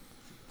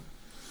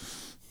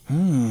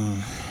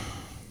 Man,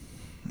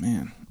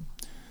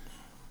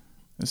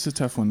 this is a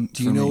tough one.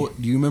 Do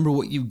you remember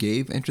what you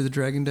gave Enter the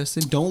Dragon,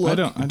 Dustin? Don't look.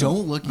 I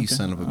don't look, you okay.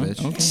 son of a bitch.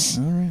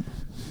 Okay, all right.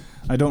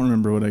 I don't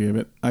remember what I gave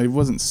it. I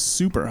wasn't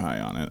super high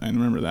on it. I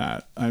remember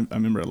that. I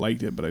remember I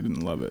liked it, but I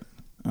didn't love it.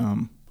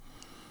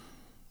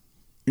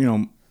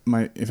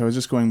 If I was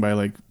just going by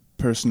like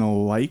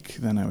personal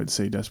then I would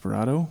say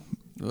Desperado.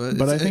 Well,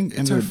 but I think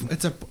it's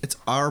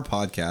our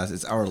podcast.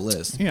 It's our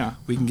list. Yeah,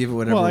 we can give it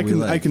whatever we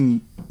like. I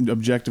can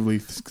objectively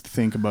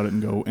think about it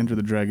and go, Enter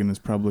the Dragon is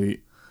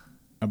probably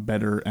a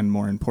better and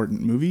more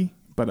important movie,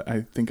 but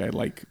I think I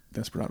like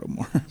Desperado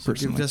more personally.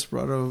 Give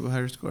Desperado a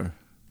higher score.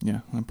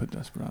 Yeah, I put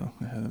Desperado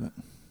ahead of it.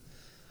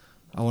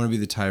 I want to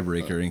be the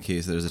tiebreaker in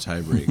case there's a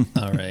tiebreak.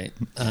 All right.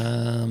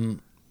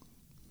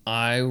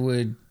 I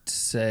would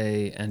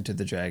say Enter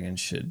the Dragon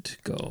should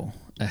go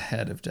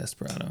ahead of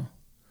Desperado.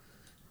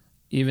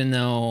 Even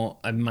though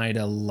I might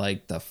have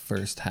liked the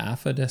first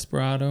half of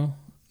Desperado.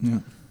 Yeah.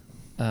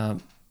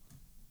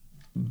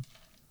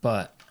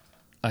 But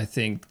I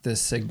think the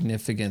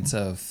significance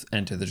of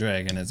Enter the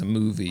Dragon as a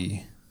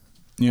movie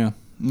Yeah.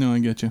 No, I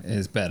get you.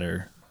 is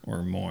better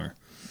or more.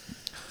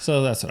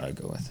 So that's what I'd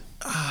go with.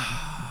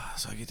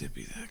 So I get to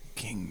be the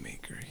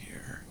kingmaker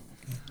here.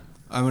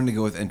 I'm going to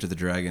go with Enter the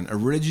Dragon.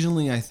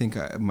 Originally, I think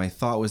my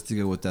thought was to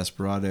go with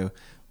Desperado,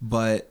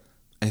 but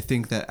I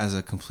think that as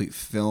a complete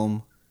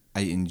film,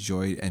 I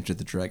enjoyed Enter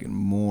the Dragon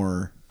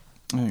more.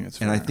 I think it's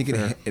fair. And I think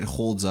it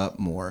holds up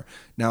more.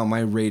 Now,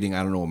 my rating,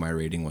 I don't know what my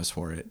rating was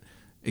for it.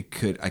 I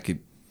could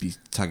be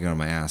tugging on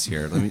my ass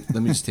here. Let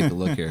me just take a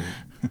look here.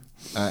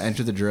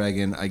 Enter the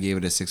Dragon, I gave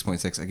it a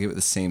 6.6. I gave it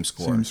the same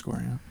score. Same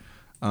score, yeah.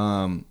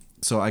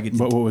 So I get.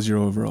 But what was your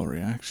overall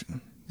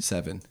reaction?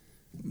 7.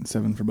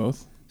 7 for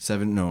both?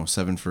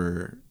 7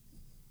 for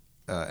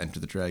Enter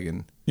the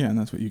Dragon. Yeah, and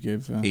that's what you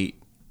gave. 8.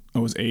 Oh,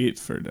 it was 8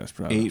 for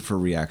Desperado. 8 for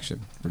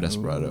reaction for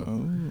Desperado.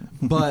 Oh.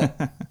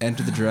 But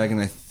Enter the Dragon,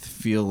 I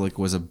feel like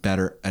was an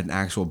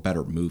actual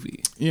better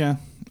movie. Yeah,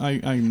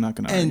 I'm not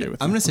going to And argue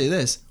with I'm you. going to say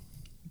this.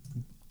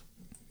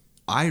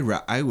 I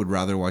would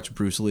rather watch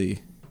Bruce Lee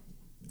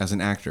as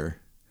an actor.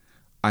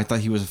 I thought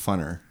he was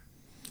funner.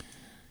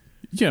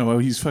 Yeah, well,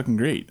 he's fucking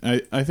great.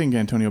 I think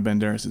Antonio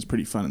Banderas is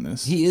pretty fun in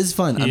this. He is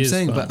fun. He I'm is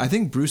saying, fun. but I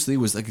think Bruce Lee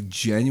was like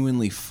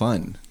genuinely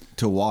fun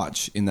to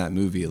watch in that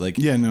movie. Like,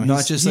 Yeah, no, not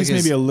he's, just he's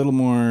like maybe a little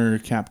more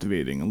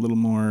captivating, a little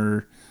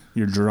more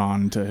you're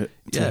drawn to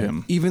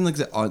him. Even like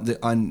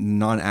on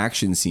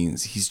non-action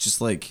scenes, he's just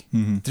like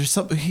there's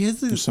something.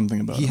 There's something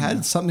about he him, had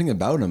yeah. something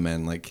about him,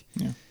 man. Like,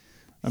 Yeah,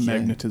 a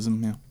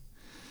magnetism. Yeah.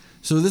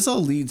 so this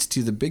all leads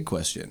to the big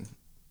question: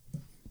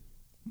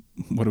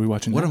 What are we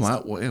watching? What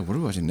next? what are we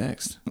watching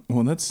next?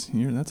 Well, that's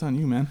on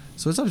you, man.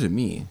 So it's up to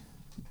me.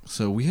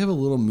 So we have a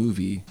little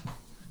movie.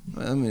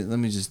 Let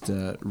me just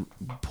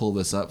pull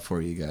this up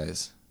for you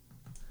guys.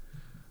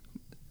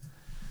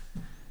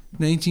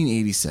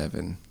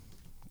 1987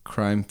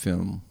 crime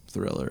film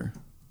thriller.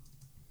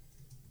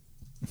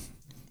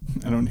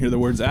 I don't hear the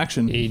words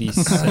action.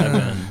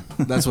 87.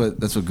 That's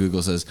what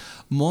Google says.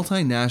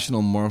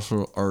 Multinational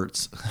martial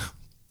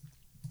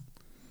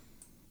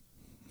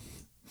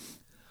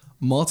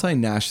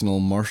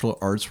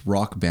arts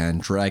rock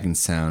band Dragon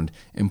Sound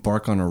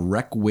embark on a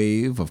wreck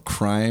wave of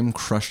crime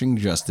crushing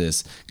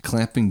justice,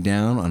 clamping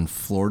down on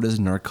Florida's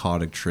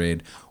narcotic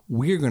trade.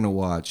 We're going to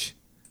watch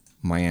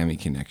Miami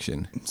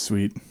Connection.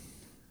 Sweet.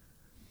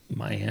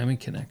 Miami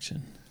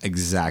Connection.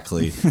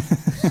 Exactly.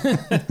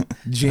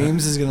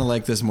 James is going to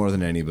like this more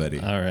than anybody.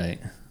 All right.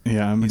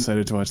 Yeah, I'm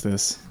excited to watch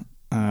this.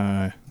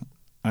 I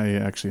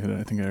actually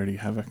I think I already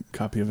have a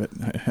copy of it.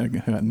 I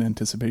got an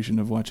anticipation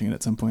of watching it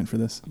at some point for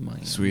this.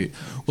 Miami. Sweet.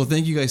 Well,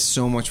 thank you guys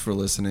so much for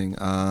listening.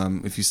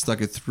 If you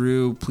stuck it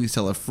through, please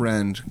tell a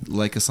friend.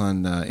 Like us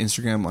on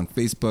Instagram, on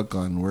Facebook,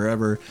 on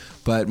wherever.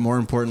 But more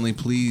importantly,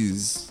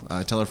 please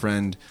tell a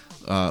friend.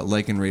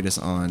 Like and rate us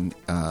on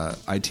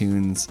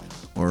iTunes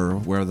or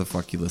wherever the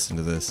fuck you listen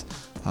to this.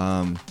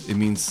 It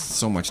means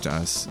so much to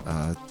us.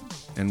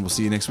 And we'll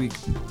see you next week.